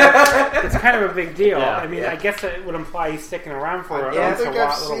 That's kind of a big deal. Yeah. I mean, I guess it would imply he's sticking around for I at don't least think a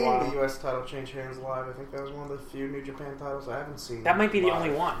I've little seen while. the U.S. title change hands live. I think that was one of the few New Japan titles I haven't seen. That might be the live.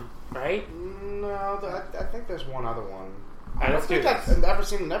 only one, right? No, I think there's one other one. Alright, I let's don't do think this. I've ever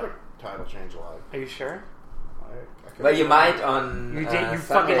seen another title change live. Are you sure? I could Well, you be might wrong. on You Sunday.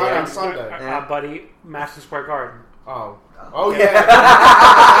 fucking might yeah. on Sunday. Yeah. buddy, Madison Square Garden. Oh yeah.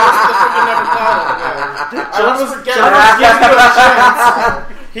 I was forgetting.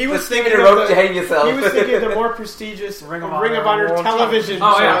 He was Just give me thinking the of rope to hang yourself. He was thinking of the more prestigious Ring Ring of of Honor Honor World television Championship.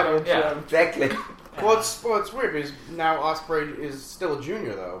 Oh, yeah. title. Yeah. Exactly. Well, it's weird because now Ospreay is still a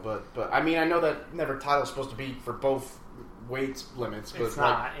junior though, but I mean I know that never title's supposed to be for both weight limits, but It's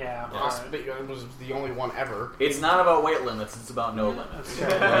not, yeah. Ospreay was the only one ever. It's not about weight limits, it's about no limits. So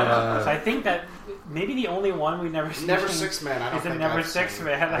I think that maybe the only one we've never seen. Never six man. I don't Is it think never I've six seen.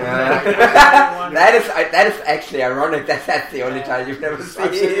 man? Yeah. That is actually ironic. That's the only title you've never I've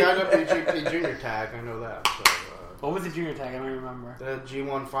seen the seen. IWGP Junior Tag. I know that. So, What was the junior tag? I don't remember. the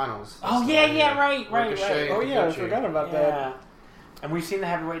G1 Finals. Oh yeah, right. Ricochet. Oh yeah, I Taguchi. forgot about that. Yeah, and we've seen the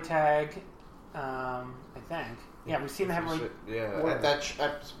heavyweight tag. I think. Yeah, we've seen the heavyweight. Yeah,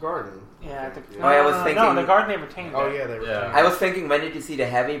 at Garden. Yeah, at the, Oh, I was no, thinking- the Garden they retained. Oh it. yeah, they were. Yeah. I was thinking, when did you see the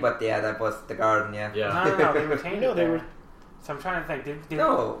heavy? But yeah, that was the Garden. Yeah. Yeah. No, they retained No, it. they there. were- So I'm trying to think. Did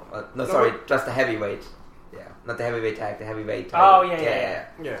No, sorry, just the heavyweight. Yeah, not the heavyweight tag. The heavyweight. Tag. Oh, yeah.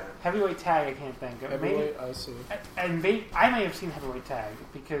 Yeah. heavyweight tag? I can't think of. Maybe. Heavyweight, I see. And I may have seen heavyweight tag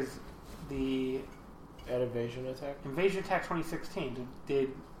because the At Invasion Attack. Invasion Attack 2016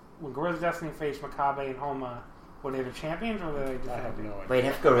 did when Guerrillas of Destiny faced Makabe and Homa. Were they the champions or were they? I have no idea. Wait,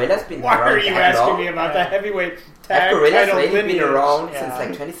 have Gorillas been Why around are you that asking long? me about the Yeah. heavyweight Have tag Gorillas title really lineage? been around Yeah. since like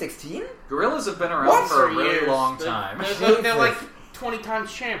 2016? Gorillas have been around What? for a For really years. long time. They're like 20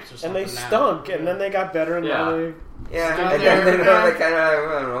 times champs or And something. they now. stunk, and then they got better, and Yeah. now they... Yeah, Still and there. then they kind of, I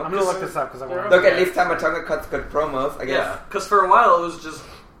don't know. I'm gonna look this up because I want. Look, at least Tamatonga cuts good promos, I guess. Yeah, because for a while it was just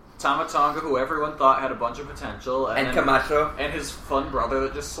Tama Tonga, who everyone thought had a bunch of potential, And then- Camacho. and his fun brother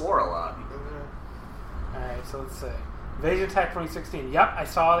that just swore a lot. Alright, so let's see. Invasion Attack 2016. Yep, I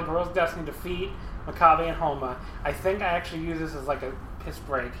saw the Guerrillas of Destiny defeat Makabe and Homa. I think I actually use this as like a piss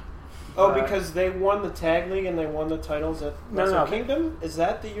break. Oh, But- because they won the tag league and they won the titles at Wrestle no. Kingdom? Is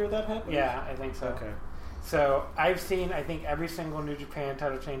that the year that happened? Yeah, I think so. Okay. So I've seen, I think, every single New Japan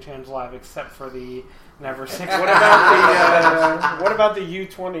title change hands live except for the Never Six. What about the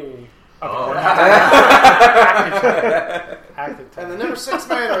U20? Oh. Active time. And the number 6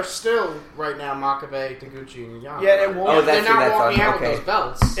 men are still right now Makabe, Taguchi, and Yano. Yeah, it won't. Oh, They're that's not that's walking on. out Okay. with those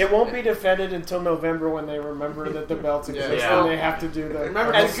belts. It won't be defended until November when they remember that the belts exist Yeah. and they have to do that.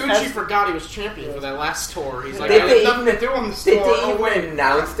 Remember, Taguchi forgot he was champion for that last tour. He's like, Did I they had nothing even- to do on this Did tour. they Oh, wait. even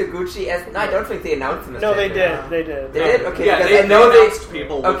announce Taguchi as... No, I don't think they announced him as No, they champion. did. They did. They did? Okay, Yeah, because they I know announced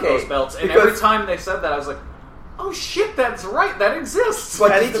people with okay, those belts, and because- every time they said that, I was like, "Oh shit, that's right, that exists."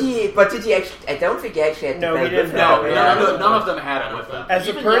 But As did he? But did he actually? I don't think he actually had No, the he belt with didn't. him. No, Yeah. none of them had it with them. As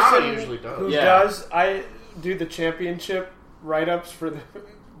Even a person Yano usually does. who Yeah. does, I do the championship write-ups for the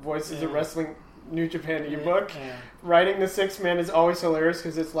Voices of Wrestling New Japan ebook. Yeah. Writing the 6-man is always hilarious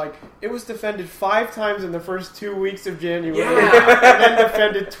because it's like, it was defended 5 times in the first 2 weeks of January. Yeah. And then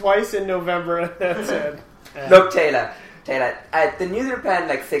defended twice in November, and that's it. Look, Taylor, the New Japan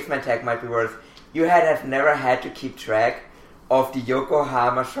like 6-man tag might be worse. You have never had to keep track of the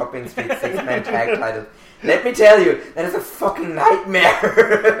Yokohama Shopping Street 6-man tag titles. Let me tell you, that is a fucking nightmare.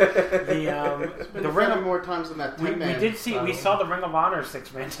 The Ring of more times than that 10-man. We saw the Ring of Honor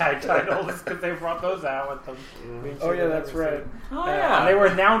 6-man tag titles because they brought those out with them. Yeah. Oh yeah, that's right. And they were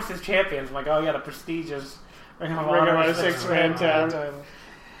announced as champions. I'm like, oh yeah, the prestigious Ring of Honor 6-man tag title.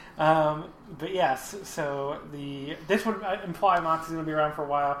 But yes, so this would imply Moxley's going to be around for a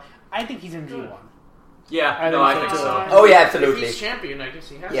while. I think he's in G1. Yeah, I think so. Oh yeah, absolutely. If he's champion, I guess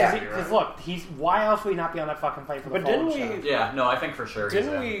he has to. Because look, why else would he not be on that fucking fight for the Fallen show? Yeah, no, I think for sure.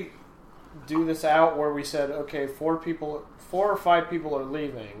 Didn't we do this out where we said, okay, 4 or 5 people are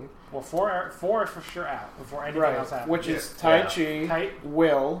leaving? Well, 4 is for sure out before anything else happens. Which is Taichi,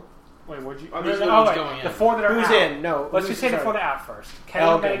 Will. Wait, what'd you? The 4 that are Who's out. in? No, let's just say the 4 that are out first. Kenny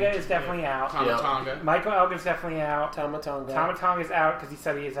Omega is definitely out. Tama Tonga. Michael Elgin's definitely out. Tama Tonga is out because he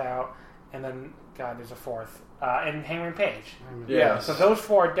said he is out. And then, God, there's a 4th. And Hangman Page. Yeah. So those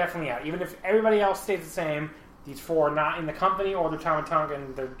 4 are definitely out. Even if everybody else stays the same, these 4 are not in the company or they're Tama Tonga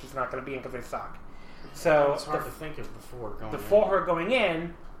and they're just not going to be in because they suck. So it's hard to think of the 4 going in. The 4 who are going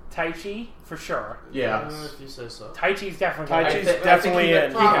in, Taichi, for sure. Yeah. If you say so. Taichi's definitely definitely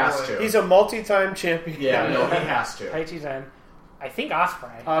in. He has to. He's a multi-time champion. Yeah, no, he has to. Taichi's in. I think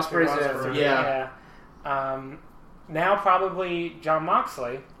Ospreay. Ospreay's in. Yeah. Now probably Jon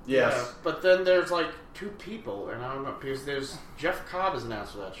Moxley. Yes. Yeah, but then there's like 2 people, and I don't know, because there's Jeff Cobb is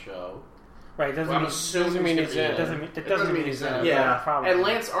announced for that show. Right, doesn't mean he's in. It doesn't mean he's in. Yeah. Probably. And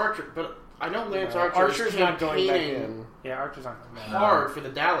Lance Archer, but I know Lance Archer's not going back in. Yeah, Archer's not going back in. Hard for the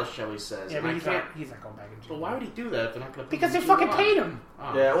Dallas show, he says. Yeah, but he's not going back in. But why would he do that if they're not going to? Because they fucking paid him.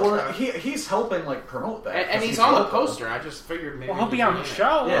 Oh, yeah, well, he's helping promote that, and he's on the poster. I just figured maybe. Well, he'll be on the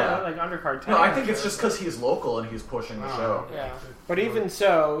show. Yeah, like undercard. No, I think it's just because he's local and he's pushing the show. Yeah, but even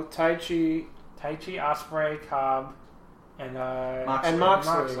so, Taichi, Ospreay, Cobb, and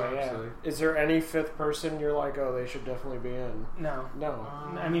Moxley. Yeah. Is there any 5th person you're like, oh, they should definitely be in? No.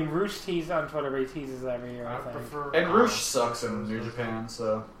 I mean, Roosh teased on Twitter, but he teases every year. I think. And Roosh sucks in New Japan,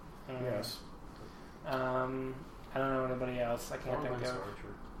 so yes. I don't know anybody else. I can't think of.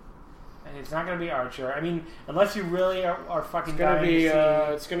 And it's not going to be Archer. I mean, unless you really are fucking dying to see...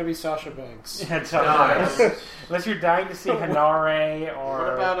 it's going to be Sasha Banks. Yeah, Sasha. Unless you're dying to see Hanare or...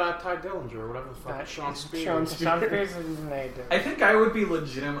 What about Ty Dillinger or whatever the fuck? Sean Spears. Sean Spears is named. I think I would be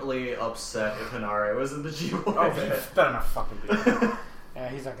legitimately upset if Hanare was in the G1. Oh, he better not fucking be. Yeah,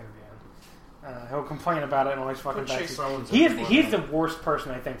 he's not going to be in. He'll complain about it and always fucking backstage. He's the worst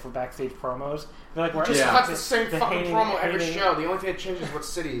person, I think, for backstage promos. They're like, he just cuts the same fucking promo every show. The only thing that changes is what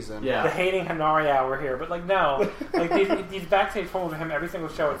city he's in. Yeah. The hating Hanare hour here. But, no. These backstage promos of him, every single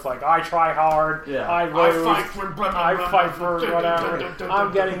show, it's like, I try hard. Yeah. I fight for whatever.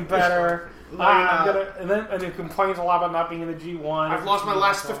 I'm getting better. And he complains a lot about not being in the G1. I've lost my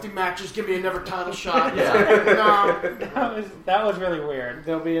last 50 matches. Give me a never title shot. No. That was really weird.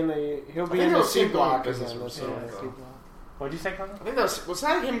 He'll be in the C block again. What'd you say, Colin? I think was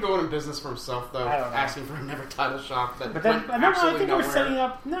that him going in business for himself, though? Asking for a never title shot. But then, I think they were setting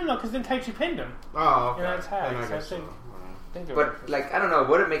up. No, because then Taichi pinned him. Oh, okay. That's how. But I don't know.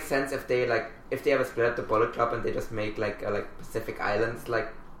 Would it make sense if they have a split up the Bullet Club and they just make a Pacific Islands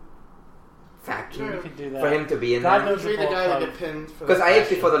faction for him to be in there? Be the guy that get pinned. Because I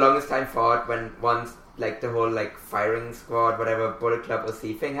actually for the longest time thought when once the whole firing squad whatever Bullet Club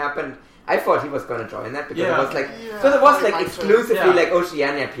OC thing happened, I thought he was going to join that because it was exclusively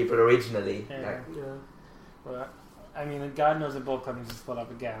Oceania people originally. Well, I mean, God knows the Bullet Club needs to split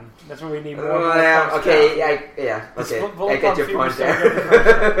up again. That's what we need more. Okay, I get your point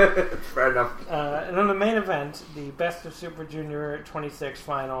there. Fair enough. And on the main event, the Best of Super Junior 26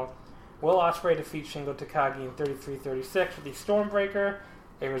 final, Will Ospreay defeats Shingo Takagi in 33-36 with the Stormbreaker,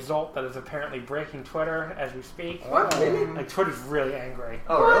 a result that is apparently breaking Twitter as we speak. What? Really? Twitter's really angry.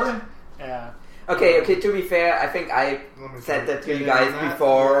 Oh, really? Yeah. Okay, to be fair, I think I said that to you guys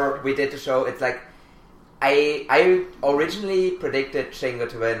before we did the show. It's I originally predicted Shingo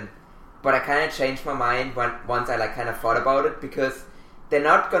to win, but I kind of changed my mind once I kind of thought about it because they're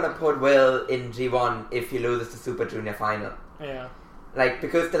not gonna put Will in G1 if he loses the Super Junior final. Yeah.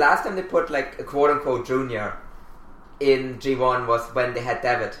 Because the last time they put a quote unquote junior in G1 was when they had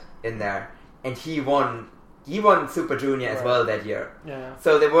David in there, and he won Super Junior as well that year. Yeah.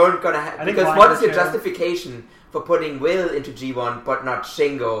 So they weren't gonna have because what is your justification for putting Will into G1 but not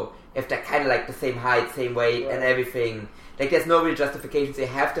Shingo if they're kind of the same height, same weight, and everything? There's no real justification. So you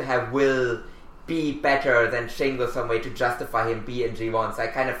have to have Will be better than Shingo some way to justify him be in G1. So I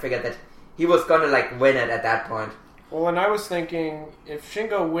kind of figured that he was gonna win it at that point. Well, and I was thinking if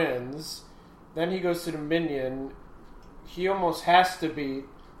Shingo wins, then he goes to Dominion, he almost has to beat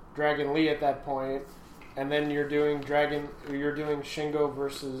Dragon Lee at that point, and then you're doing Shingo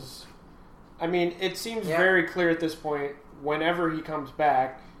versus. I mean, it seems very clear at this point. Whenever he comes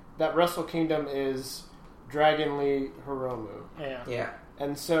back, that Wrestle Kingdom is Dragon Lee Hiromu. Yeah.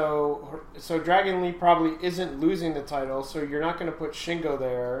 And so Dragon Lee probably isn't losing the title, so you're not going to put Shingo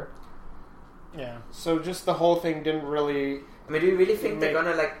there. Yeah. So just the whole thing didn't really. I mean, do you really think they're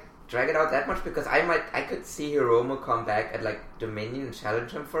gonna like drag it out that much? Because I could see Hiromu come back at like Dominion and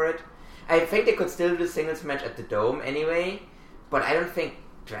challenge him for it. I think they could still do the singles match at the Dome anyway, but I don't think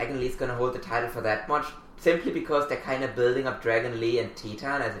Dragon Lee's gonna hold the title for that much. Simply because they're kind of building up Dragon Lee and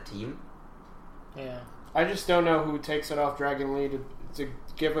Titan as a team. Yeah. I just don't know who takes it off Dragon Lee to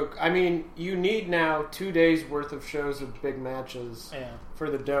give a... I mean, you need now 2 days worth of shows of big matches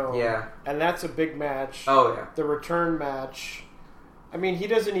for the Dome. Yeah. And that's a big match. Oh, yeah. The return match. I mean, he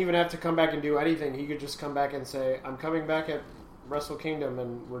doesn't even have to come back and do anything. He could just come back and say, I'm coming back at Wrestle Kingdom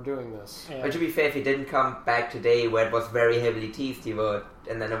and we're doing this. Yeah. But to be fair, if he didn't come back today where it was very heavily teased, he would.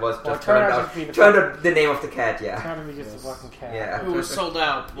 And then it was just turned out the name of the cat, Turned out to be just a fucking cat. Yeah. Who was sold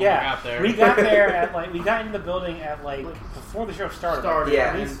out when we got there. We got there at we got into the building at before the show started.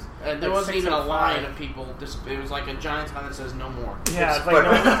 Yeah. And there wasn't even a line of people. It was like a giant sign that says no more. Yeah, it's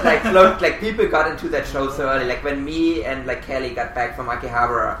like people got into that show so early. Like when me and like Kelly got back from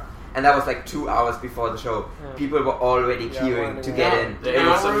Akihabara, and that was like 2 hours before the show. Yeah. People were already queuing to get in. It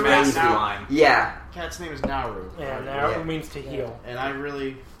was a massive line. Yeah. Cat's name is Nauru. Yeah, Nauru means to heal. And I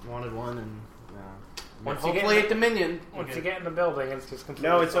really wanted one, and hopefully at Dominion. Once you get in the building, it's just completely.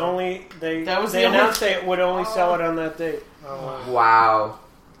 No, it's only they announced they would only sell it on that date. Oh. Wow.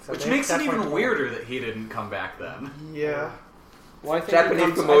 So which makes it even weirder that he didn't come back then. Yeah. Well, I think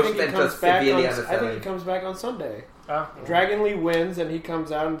Japanese promotion and just severely underselling. I think he comes back on Sunday. Dragon Lee wins, and he comes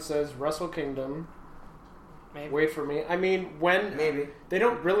out and says, Wrestle Kingdom. Maybe. Wait for me. I mean, maybe they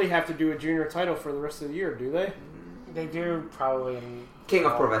don't really have to do a junior title for the rest of the year, do they? They do probably in King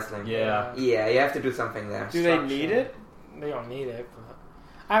of Pro Wrestling. Yeah, you have to do something there. Do they need it? They don't need it, but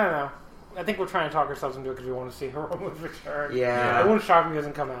I don't know. I think we're trying to talk ourselves into it because we want to see Hiromu's return. Yeah, it won't shock me if he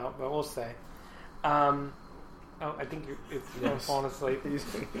doesn't come out, but we'll see. I think it's falling asleep.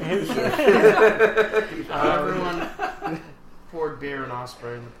 Everyone poured beer and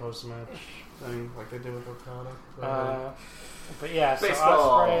Ospreay in the post match. I mean, like they did with Okada. But yeah, so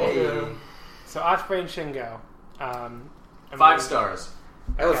Ospreay and Shingo. 5 stars.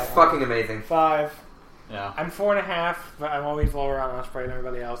 That was fucking amazing. 5. Yeah. I'm 4.5, but I'm always lower on Ospreay than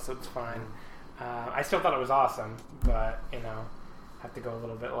everybody else, so it's fine. I still thought it was awesome, but have to go a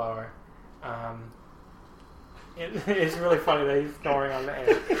little bit lower. It's really funny that he's snoring on the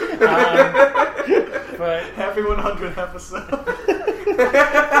air. But happy 100th episode.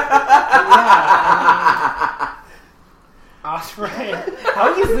 Ospreay,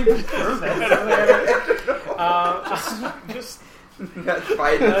 how do you sleep through that? Just not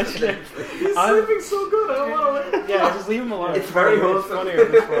fighting. He's sleeping so good. I love it. Yeah, just leave him alone. It's very wholesome. Funnier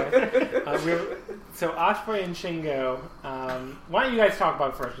this way. So Ospreay and Shingo. Why don't you guys talk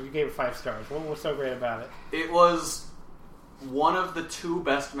about it first? You gave it 5 stars. What was so great about it? It was one of the 2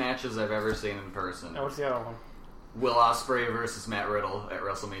 best matches I've ever seen in person. What's the other one? Will Ospreay versus Matt Riddle at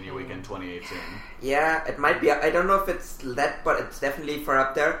WrestleMania Weekend 2018. Yeah, it might be. I don't know if it's that, but it's definitely for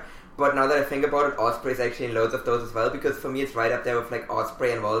up there. But now that I think about it, Ospreay's actually in loads of those as well, because for me it's right up there with like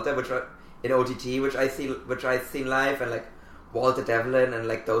Ospreay and Walter, which are in OTT, which I've seen live, and like Walter Devlin and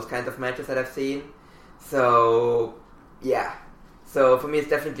like those kinds of matches that I've seen. So yeah, so for me it's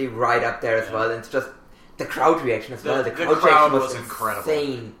definitely right up there as well. And it's just the crowd reaction as well. The crowd reaction was incredible.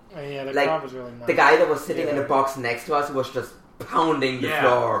 Insane. Yeah, the crowd was really nice. The guy that was sitting in the box next to us was just pounding the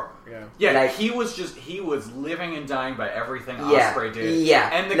floor. Yeah, like, he was living and dying by everything Ospreay did. Yeah.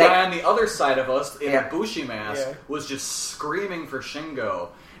 And the guy on the other side of us in a Bushi mask was just screaming for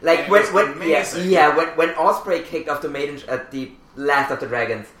Shingo. Like when Ospreay kicked off the maiden at the Last of the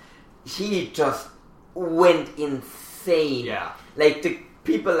Dragons, he just went insane. Yeah. Like the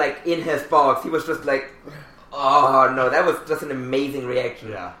people like in his box, he was just like, oh no, that was just an amazing reaction.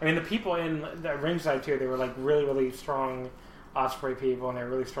 Yeah. I mean, the people in the ringside too, they were like really, really strong Ospreay people, and they're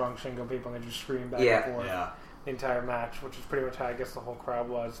really strong Shingo people, and they just screamed back and forth the entire match, which is pretty much how I guess the whole crowd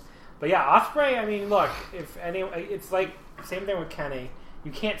was. But yeah, Ospreay, I mean, look, it's like same thing with Kenny.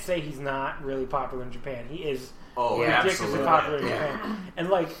 You can't say he's not really popular in Japan. He is ridiculously popular in Japan. And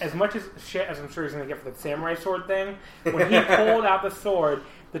like, as much as shit as I'm sure he's going to get for the samurai sword thing, when he pulled out the sword,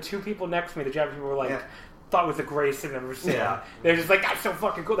 the 2 people next to me, the Japanese people, were like, thought was the greatest thing I've ever seen. Yeah. They're just like, that's so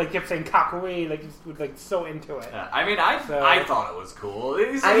fucking cool. Like, kept saying Kakui, like, just was like so into it. Yeah. I mean, I thought it was cool.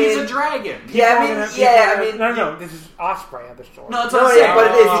 He's a dragon. No, this is Osprey at the sword. No, it's what I'm saying.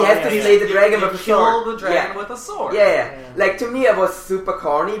 But it is. He has to slay the dragon with a sword. Kill the dragon with a sword. Yeah. Like, to me, it was super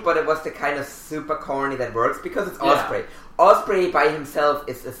corny, but it was the kind of super corny that works because it's Osprey. Osprey by himself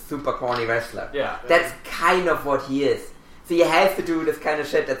is a super corny wrestler. Yeah. That's kind of what he is. So he has to do this kind of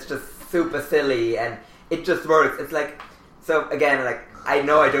shit that's just super silly, and it just works. It's like, so again, like, I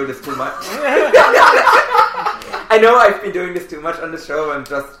know I do this too much. I know I've been doing this too much on the show. I'm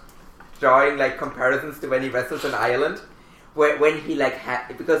just drawing, like, comparisons to when he wrestles in Ireland, when he, like,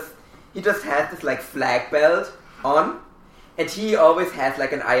 because he just has this, like, flag belt on, and he always has,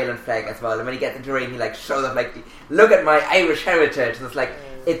 like, an Ireland flag as well. And when he gets into the ring, he, like, shows up, like, look at my Irish heritage. And it's like,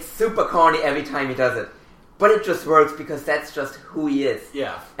 it's super corny every time he does it. But it just works because that's just who he is.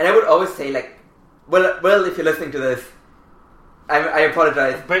 Yeah. And I would always say, like, well, if you're listening to this, I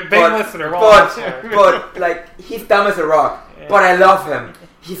apologize. Big listener, but like, he's dumb as a rock. Yeah. But I love him.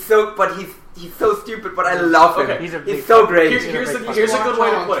 He's so stupid, but I love him. Okay. He's so great. Here's a good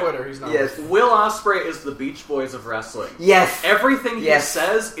way to put it. Yes. Will Ospreay is the Beach Boys of wrestling. Yes. Everything he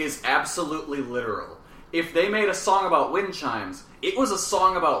says is absolutely literal. If they made a song about wind chimes, it was a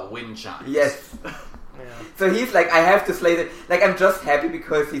song about wind chimes. Yes. So he's like, I have to slay the... Like, I'm just happy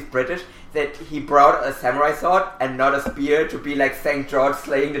because he's British that he brought a samurai sword and not a spear to be like St. George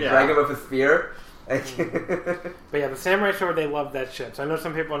slaying the dragon with a spear. But yeah, the samurai sword, they love that shit. So I know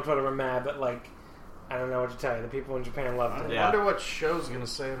some people on Twitter were mad, but like, I don't know what to tell you. The people in Japan loved it. I wonder what Sho's going to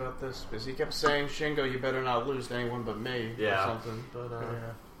say about this, because he kept saying, Shingo, you better not lose to anyone but me, or something. But,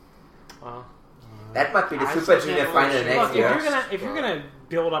 well... That might be the Super Junior final next year. If you're gonna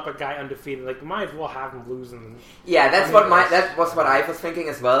build up a guy undefeated, like, you might as well have him losing. Yeah, that was what I was thinking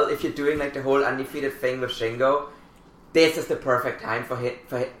as well. If you're doing like the whole undefeated thing with Shingo, this is the perfect time for him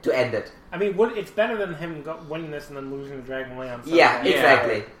to end it. I mean, it's better than him winning this and then losing the Dragon Way on Sunday. Yeah,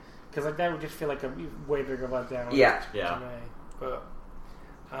 exactly. Because like that would just feel like a way bigger letdown. Yeah. But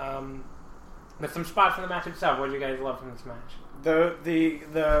there's some spots in the match itself. What do you guys love from this match?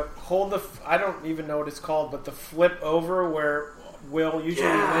 The hold I don't even know what it's called, but the flip over where Will usually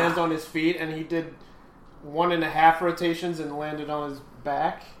lands on his feet, and he did 1.5 rotations and landed on his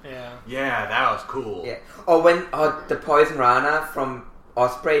back. Yeah, that was cool. Yeah. Or when the Poison Rana from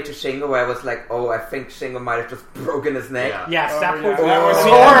Osprey to Shingo, where I was like, I think Shingo might have just broken his neck. Yes, that was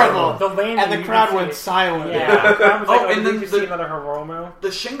horrible. The landing, and the crowd went silent. Yeah, the crowd was like, and then did you see another Hiromu? The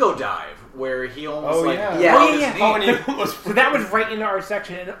Shingo dive, where he almost So that was right into our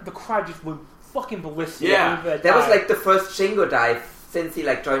section, and the crowd just went fucking ballistic. Yeah, that was like the first Shingo dive since he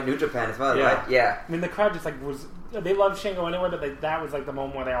like joined New Japan as well, right? Yeah. I mean, the crowd just like they loved Shingo anyway, but that was like the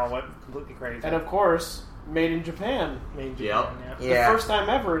moment where they all went completely crazy. And of course, made in Japan. Yeah. The first time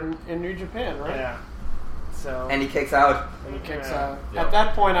ever in New Japan, right? Yeah. So. And he kicks out. Yep. At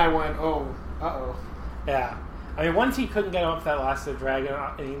that point, I went, Yeah. I mean, once he couldn't get up that last dragon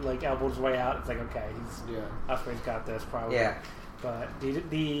and he like elbowed his way out, it's like, okay, Osprey's got this probably. Yeah. But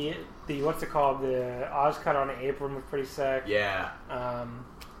the what's it called? The Oz cutter on the apron was pretty sick. Yeah.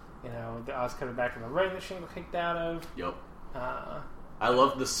 The Oz cutter back from the ring that Shingo kicked out of. Yep. I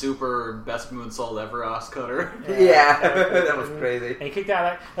love the super best moonsault ever Oz cutter. Yeah, that was crazy. And he kicked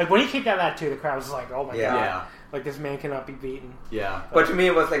out that when he kicked out that too, the crowd was like, "Oh my god!" Yeah. Like, this man cannot be beaten. Yeah. But to me,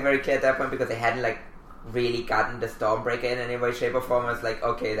 it was like very clear at that point because they hadn't like really gotten the Stormbreaker in any way, shape, or form. I was like,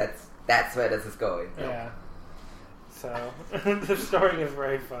 okay, that's where this is going. Yeah. So the story is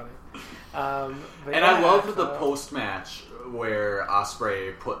very funny. I loved the post match where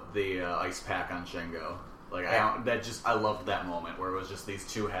Osprey put the ice pack on Shingo. Like I loved that moment where it was just these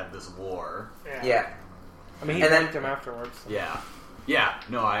two had this war. Yeah. I mean, he thanked him afterwards. So. Yeah.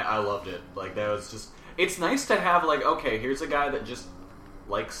 No, I loved it. Like, that was just. It's nice to have, like, okay, here's a guy that just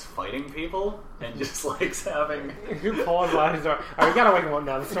likes fighting people and just likes having. You pull his loud. Alright, we gotta wake him up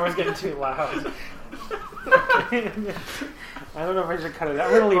now. The snore's getting too loud. I don't know if I should cut it out.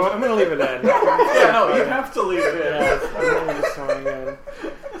 I'm gonna leave it in. Yeah, no, you have to leave it in. Yeah, I'm leaving the snoring in.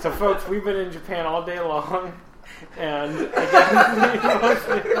 So, folks, we've been in Japan all day long, and again,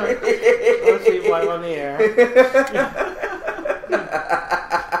 mostly live on the air.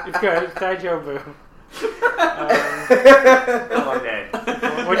 It's good. It's Daijobu. Long day.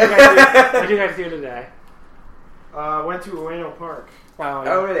 What did you guys do today? Went to Ueno Park.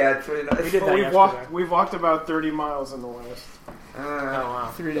 Oh, really? That's really nice. We did that we've walked about 30 miles in the last oh,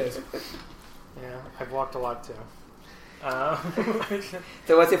 wow. 3 days. Yeah, I've walked a lot too.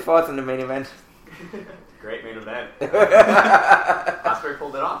 So what's your thoughts on the main event? Great main event. Ospreay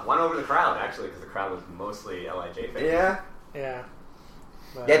pulled it off. Won over the crowd, actually, because the crowd was mostly LIJ fans. Yeah.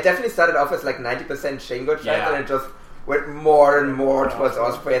 But Yeah, it definitely started off as like 90% Shingo chant, and it just went more and more towards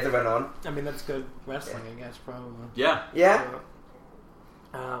Ospreay as it went on. I mean, that's good wrestling, I guess, probably. Yeah. Yeah.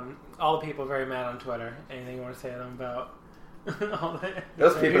 So, all the people very mad on Twitter. Anything you want to say to them about all that?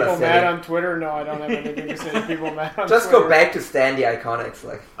 Those people are silly. mad on Twitter? No, I don't have anything to say to people mad on Just Twitter. go back to Stan the Iconics.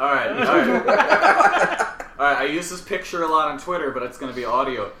 Like. Alright. Alright, I use this picture a lot on Twitter, but it's going to be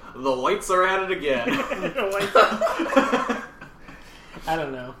audio. The lights are at it again. I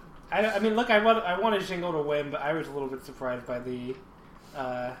don't know. I mean, look, I wanted Shingo to win, but I was a little bit surprised by the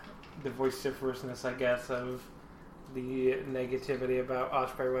vociferousness, I guess, of the negativity about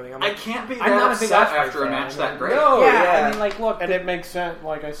Ospreay winning. I can't be that upset after a match that great. No, I mean, like, look, And it makes sense,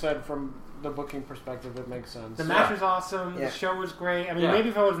 like I said, from the booking perspective, it makes sense. the match was awesome. The show was great. I mean, maybe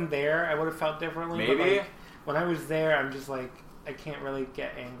if I wasn't there, I would have felt differently. Maybe. But, like, when I was there, I'm just like, I can't really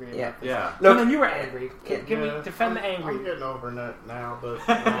get angry about this. Yeah. Look, and then you were angry. Give me defend the angry. I'm getting over it now, but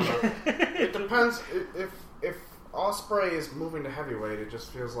it depends. If Ospreay is moving to heavyweight, it just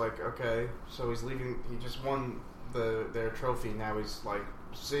feels like okay. So he's leaving. He just won their trophy. Now he's like,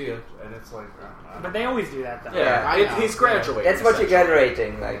 see ya, and it's like. But they always do that, though. Yeah, he's graduating. That's what you're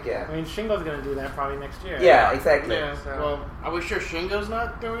generating, like, yeah. I mean, Shingo's going to do that probably next year. Yeah, exactly. Yeah. So- Well, are we sure Shingo's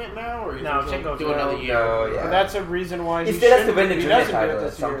not doing it now, or No, he's Shingo's do another year? No, yeah. But that's a reason why He still has to win the he junior doesn't do it title at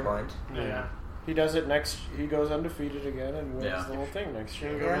this some year. point. Yeah. He does it next. He goes undefeated again and wins Yeah. the whole thing next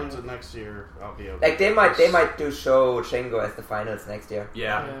year. Shingo wins it next year. I'll be okay. Like, they might do show Shingo as the finals next year.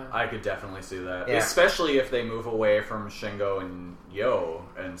 Yeah, Yeah. I could definitely see that. Yeah. Especially if they move away from Shingo and Yo,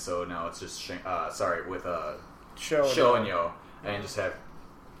 and so now it's just with Sho and Yo, and just have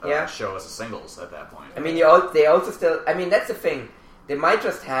Sho as a singles at that point. I mean, they also still. I mean, that's the thing. They might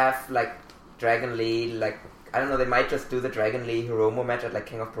just have like Dragon Lee. Like, I don't know. They might just do the Dragon Lee Hiromu match at like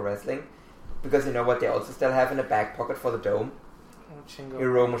King of Pro Wrestling, because you know what? They also still have in the back pocket for the Dome.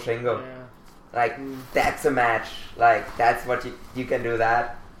 Hiromu Shingo. Yeah. Like, that's a match. Like, that's what you can do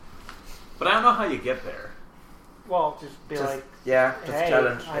that. But I don't know how you get there. Well, just be like, hey,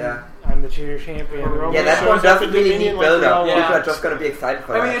 challenge. I'm the junior champion. Yeah, that one doesn't really need build up. Yeah. People are just going to be excited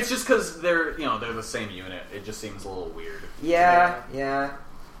for that. I mean, it's just because they're the same unit. It just seems a little weird. Yeah.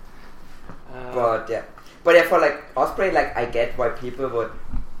 But for like Ospreay, like I get why people would.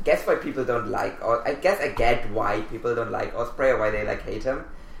 Guess why people don't like. Or I guess I get why people don't like Ospreay or why they like hate him.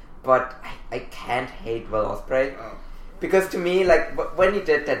 But I can't hate Will Ospreay because to me, like when he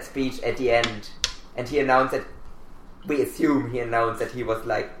did that speech at the end, and he announced that we assume he announced that he was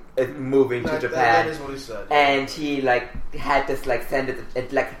like moving to Japan. That is what he said. And he like had this like sentence,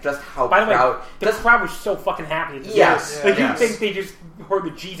 and like just how By the way, proud. the crowd was so fucking happy. Yes. Like you think they just heard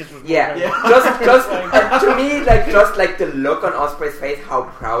that Jesus was born. Just and to me, like just like the look on Ospreay's face, how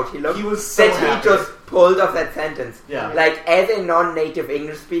proud he looked. He was so that happy. he just pulled off that sentence. Yeah. Like as a non-native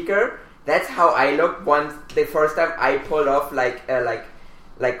English speaker, that's how I looked once the first time I pulled off like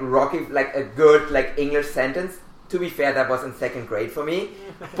Rocky, like a good like English sentence. To be fair, that was in second grade for me,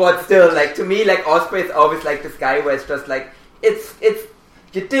 but still, like to me, like Ospreay is always like this guy where it's just like it's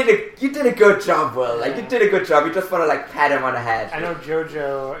you did a good job, Will. Like you did a good job. You just want to like pat him on the head. I know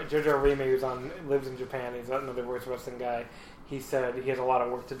Jojo Rima, who's lives in Japan. He's another voice wrestling guy. He said he has a lot of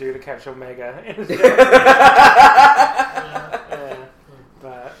work to do to catch Omega.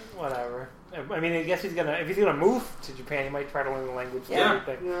 But whatever. I mean, I guess if he's gonna move to Japan, he might try to learn the language. Yeah.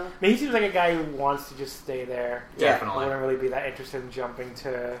 I mean, he seems like a guy who wants to just stay there. Definitely. He wouldn't really be that interested in jumping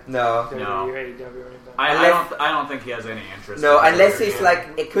to No. WWE or AEW or anything. I don't think he has any interest. No, in unless WWE. he's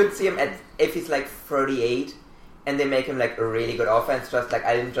like, I could see him if he's like 38 and they make him like a really good offense, just like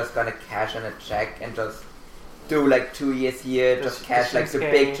I'm just gonna cash in a check and just do like 2 years here, just cash like the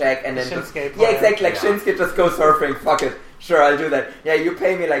big check and then just, exactly, like Shinsuke just go surfing, fuck it, sure I'll do that. Yeah, you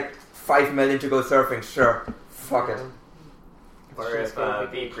pay me like $5 million to go surfing, sure, fuck it. Or if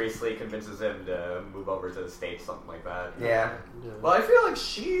B. Priestley convinces him to move over to the States, something like that. Yeah. Well, I feel like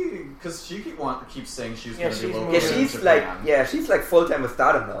because she keeps saying she's going to be local. Yeah, she's like full time with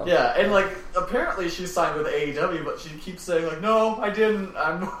Stardom though. Yeah, and like apparently she's signed with AEW, but she keeps saying like, no, I didn't.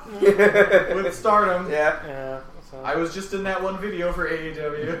 I'm with Stardom. Yeah. So. I was just in that one video for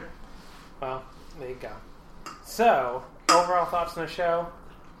AEW. Well, there you go. So, overall thoughts on the show?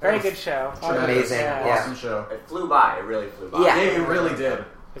 Very good show. Amazing. Awesome show. It flew by. It really flew by. Yeah, it really did.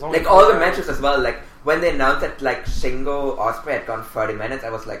 Like all the matches as well. Like when they announced that like Shingo Ospreay had gone 30 minutes, I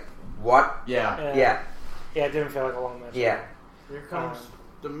was like, what? Yeah, it didn't feel like a long match. Yeah. Here comes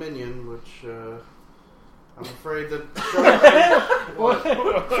Dominion, which I'm afraid that.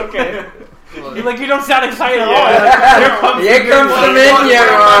 Okay. Look, You don't sound excited at all. Here comes Dominion.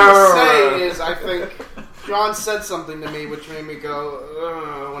 What I'm trying to say is, I think John said something to me which made me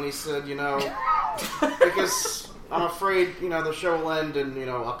go, when he said, because I'm afraid, the show will end and,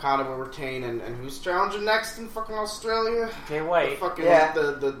 Okada will retain and who's challenging next in fucking Australia? Jay White.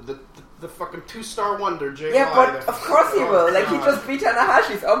 The fucking 2-star wonder, Jay White. Yeah, but of course he will. He just beat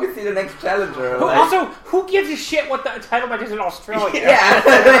Tanahashi. He's obviously the next challenger. Who gives a shit what the title match is in Australia? Yeah.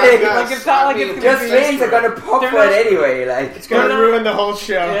 It's not like it's just fans are gonna pop for it anyway. It's gonna ruin the whole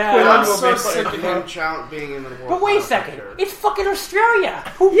show. Yeah. I'm so sick of him being in the world. But wait a second. It's fucking Australia.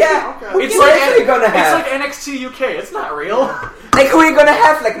 It's actually gonna have. It's like NXT UK. It's not real. Who are you gonna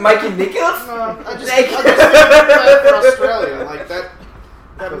have? Mikey Nichols? No, I just think that for Australia.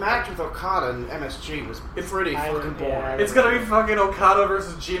 That match with Okada and MSG was pretty fucking boring. It's gonna be fucking Okada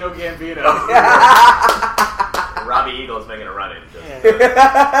versus Gino Gambino. Robbie Eagle's making a run in.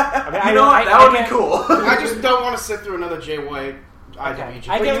 That would be cool. I just don't want to sit through another Jay White IWG.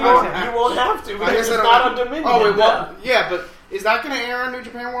 You won't have to. Because it's not on Dominion. Oh, it won't. Yeah, but is that going to air on New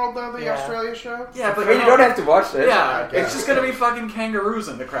Japan World, though, the Australia show? Yeah, but you don't have to watch it. Yeah, it's just going to be fucking kangaroos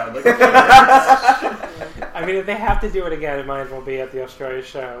in the crowd. If they have to do it again, it might as well be at the Australia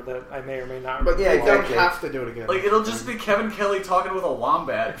show that I may or may not. But they don't have to do it again. It'll just be Kevin Kelly talking with a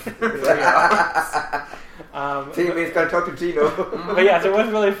wombat for 3 hours. He's going to talk to Gino. But yeah, so it was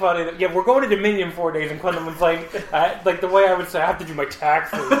really funny. We're going to Dominion 4 days, and Quentin was like the way I would say, I have to do my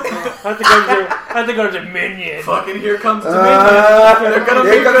taxes. I have to go to Dominion. Fucking here comes Dominion. They're gonna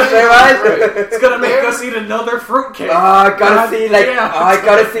make it's gonna make us eat another fruitcake. I gotta see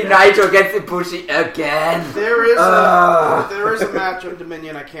Naito against Ibushi again. There is a match on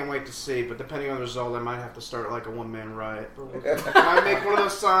Dominion I can't wait to see, but depending on the result, I might have to start a one-man riot. Can I make one of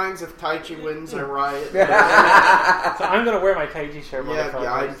those signs if Taichi wins, I riot? So I'm gonna wear my Taichi shirt.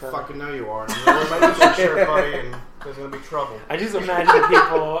 I fucking know you are. I'm gonna wear my Taichi shirt, buddy, and there's gonna be trouble. I just imagine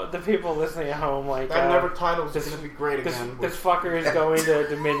the people listening at home that never title's gonna be great again. This fucker is going to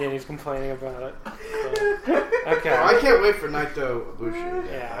Dominion. He's complaining about it. So, okay. I can't wait for Naito Ibushi.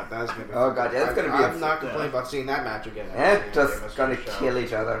 Yeah, that's gonna be. Oh god, that's gonna be. I'm not complaining about seeing that match again. They're just gonna kill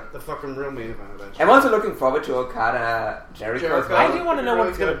each other. The fucking real main event of that show. I'm also looking forward to Okada Jericho as well. I do want to know what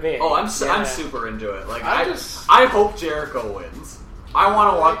it's gonna be. Oh, I'm super into it. I hope Jericho wins. I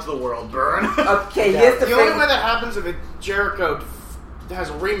want to watch the world burn. Okay, here's the thing. The only way that happens if Jericho has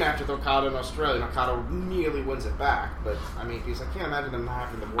a rematch with Okada in Australia, and Okada nearly wins it back. But because I can't imagine them not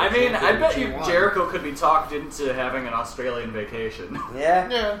having the world. I bet you Jericho could be talked into having an Australian vacation.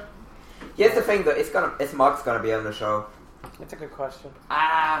 Yeah. Here's the thing, though. Is Mox gonna be on the show? That's a good question.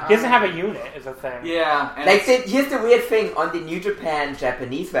 He doesn't have a unit, is a thing. Yeah. Here's the weird thing. On the New Japan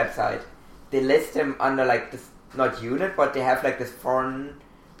Japanese website, they list him under this, not unit, but they have this foreign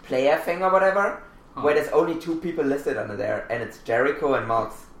player thing or whatever, where there's only 2 people listed under there, and it's Jericho and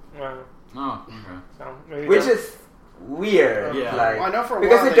Mox. Oh, okay. Which is weird. Yeah. I know for a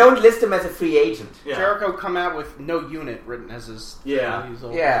because while they don't list him as a free agent. Yeah. Jericho come out with no unit written as his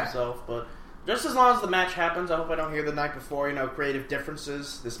himself, but just as long as the match happens, I hope I don't hear the night before, creative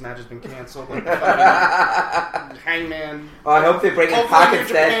differences. This match has been canceled. Hangman. Oh, I hope they bring in Pac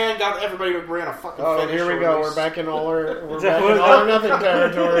instead. Japan got everybody to agree on a fucking finish. Here we go. We're back in all or nothing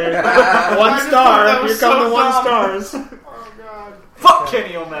territory. 1 star. Here come the 1 stars. Oh god. Fuck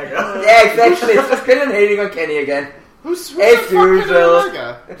Kenny Omega. Yeah, exactly. It's just Kenny hating on Kenny again. Who's as usual.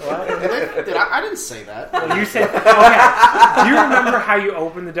 I didn't say that. Well, you said. Okay. Do you remember how you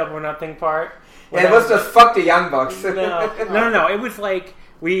opened the Double or Nothing part? Yeah, it was just fuck the Young Bucks. No. It was like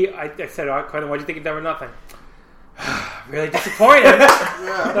I said, Quentin, what do you think of Double or Nothing? Really disappointed.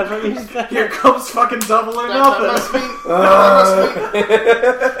 Yeah. That's what you said. Here comes fucking Double or Nothing. That must mean.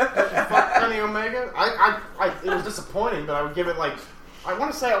 Fuck Kenny Omega. It was disappointing, but I would give it I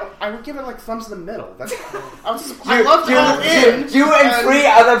want to say I would give it thumbs in the middle. I loved it all in. You and 3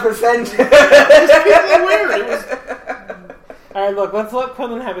 other percent. People weird. It was. All right, look. Let's let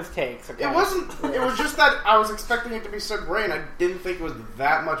Quentin have his takes. Okay? It wasn't. It was just that I was expecting it to be so great. And I didn't think it was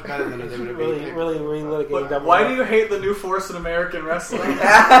that much better than it would have been. Really litigating Double. Why do you hate the new force in American wrestling?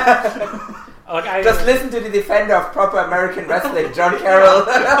 Just listen to the defender of proper American wrestling, John Carroll.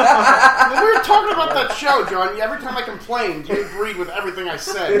 When we were talking about that show, John, every time I complained, you agreed with everything I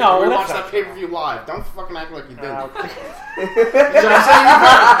said. No, we watched that pay-per-view live. Don't fucking act like you didn't. Say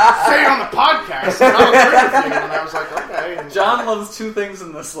it on the podcast. And I'll agree with you. And I was like, okay. And John loves 2 things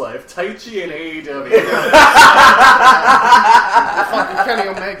in this life: Tai Chi and AEW. fucking Kenny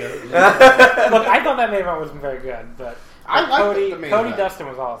Omega. Look, I thought that main event wasn't very good, but I liked Cody Dustin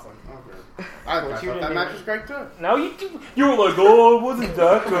was awesome. Okay. I thought that match was great too. No, you were like, oh, it wasn't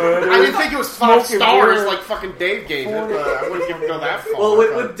that good. I didn't think it was 5 stars like fucking Dave gave it. I wouldn't even go that far. Well,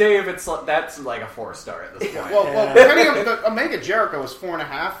 with Dave, that's like a 4-star at this point. Well, depending on the Omega Jericho was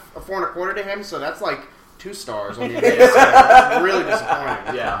 4.5 or 4.25 to him, so that's like 2 stars on the Omega scale. It's really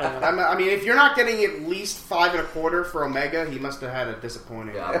disappointing. Yeah. I mean, if you're not getting at least 5.25 for Omega, he must have had a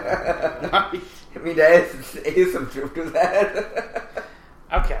disappointing. I mean, there is some truth to that.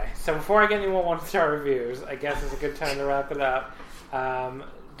 Okay, so before I get any more 1-star reviews, I guess it's a good time to wrap it up.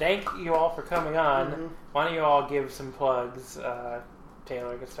 Thank you all for coming on. Mm-hmm. Why don't you all give some plugs?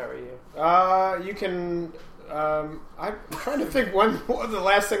 Taylor, I can start with you. You can... I'm trying to think what the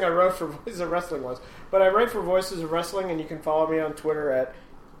last thing I wrote for Voices of Wrestling was. But I write for Voices of Wrestling, and you can follow me on Twitter at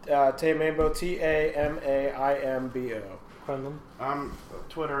Tamaimbo, Tamaimbo. Quinlan?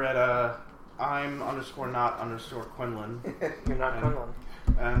 Twitter at I'm_not_Quinlan. You're not Quinlan.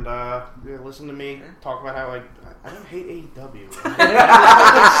 And listen to me talk about how I don't hate AEW. Because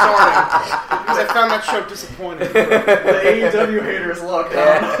I found that show disappointing. The AEW haters look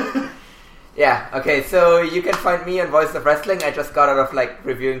down. Yeah, okay, so you can find me on Voices of Wrestling. I just got out of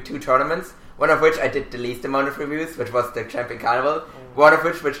reviewing 2 tournaments, one of which I did the least amount of reviews, which was the Champion Carnival. One of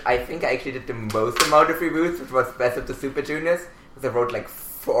which I think I actually did the most amount of reviews, which was Best of the Super Juniors, because I wrote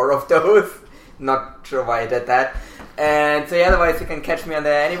 4 of those. Not sure why I did that. And so otherwise you can catch me on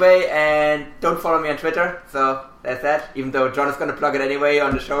there anyway, and don't follow me on Twitter, so that's that, even though John is going to plug it anyway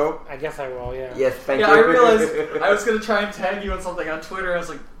on the show. I guess I will, yeah. Yes, thank you. I realized I was going to try and tag you on something on Twitter, I was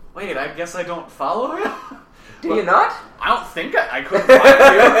like, wait, I guess I don't follow you? Do you not? I don't think I couldn't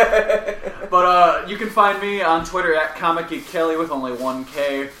find you. But you can find me on Twitter at Comic Geek Kelly with only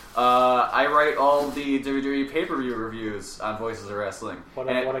 1K. I write all the WWE pay-per-view reviews on Voices of Wrestling. What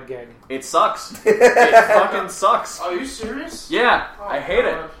a gig. It sucks. It fucking sucks. Are you serious? Yeah, I hate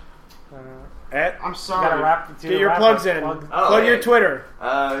it. I'm sorry. Get your plugs in. Plug your Twitter.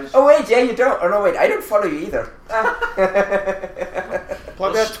 Oh wait, yeah, you don't. Oh no, wait, I don't follow you either.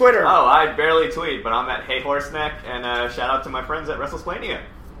 Plug that Twitter. Oh, I barely tweet, but I'm at Hey Horseneck, and shout out to my friends at WrestleSplania.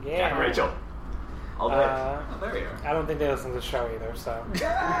 Yeah. And Rachel. All day. There you are. I don't think they listen to the show either, so.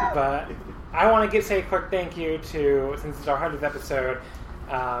 But I want to say a quick thank you to, since it's our 100th episode,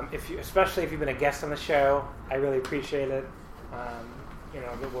 especially if you've been a guest on the show, I really appreciate it.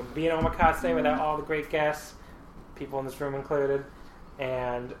 It wouldn't be an omakase without all the great guests, people in this room included.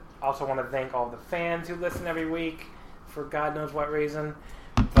 And also want to thank all the fans who listen every week for God knows what reason.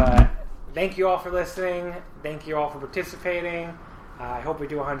 But thank you all for listening. Thank you all for participating. I hope we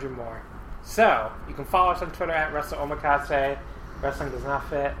do 100 more. So, you can follow us on Twitter at WrestleOmakase. Wrestling does not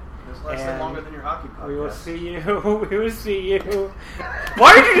fit. It's less than longer than your hockey podcast. We will see you. We will see you.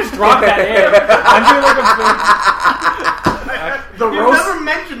 Why did you just drop that in? I'm doing You never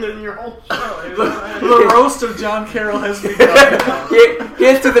mentioned it in your whole show. The roast of John Carroll has begun.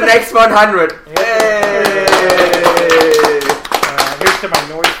 Here's to the next 100. Here's to my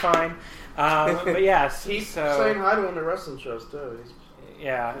noise fine. But yes, he's saying hi to him at wrestling shows too.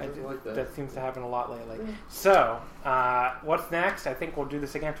 That seems to happen a lot lately. So, what's next? I think we'll do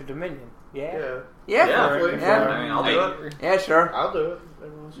this again for Dominion. Yeah. I mean, I'll do it. Yeah, sure. I'll do it.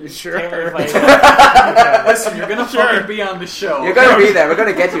 Sure. Listen, you're gonna fucking be on the show. You're gonna be there. We're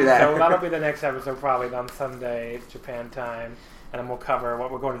gonna get you there. So that'll be the next episode, probably on Sunday, Japan time, and then we'll cover what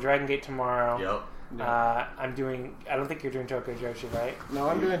we're going to Dragon Gate tomorrow. Yep. I don't think you're doing Tokyo Joshi, right? No,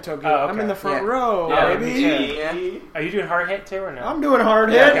 I'm doing Tokyo. Oh, okay. I'm in the front Yeah. row, Yeah, baby. Yeah. Are you doing Hard Hit too, or no? I'm doing Hard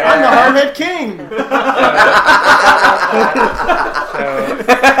Hit. Okay. I'm the Hard Hit King.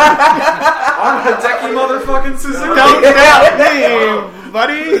 I'm Hideki motherfucking Suzuki. Don't doubt me,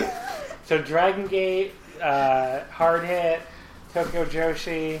 buddy. So Dragon Gate, Hard Hit, Tokyo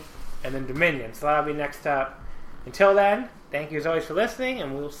Joshi, and then Dominion. So that'll be next up. Until then, thank you as always for listening,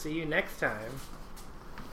 and we'll see you next time.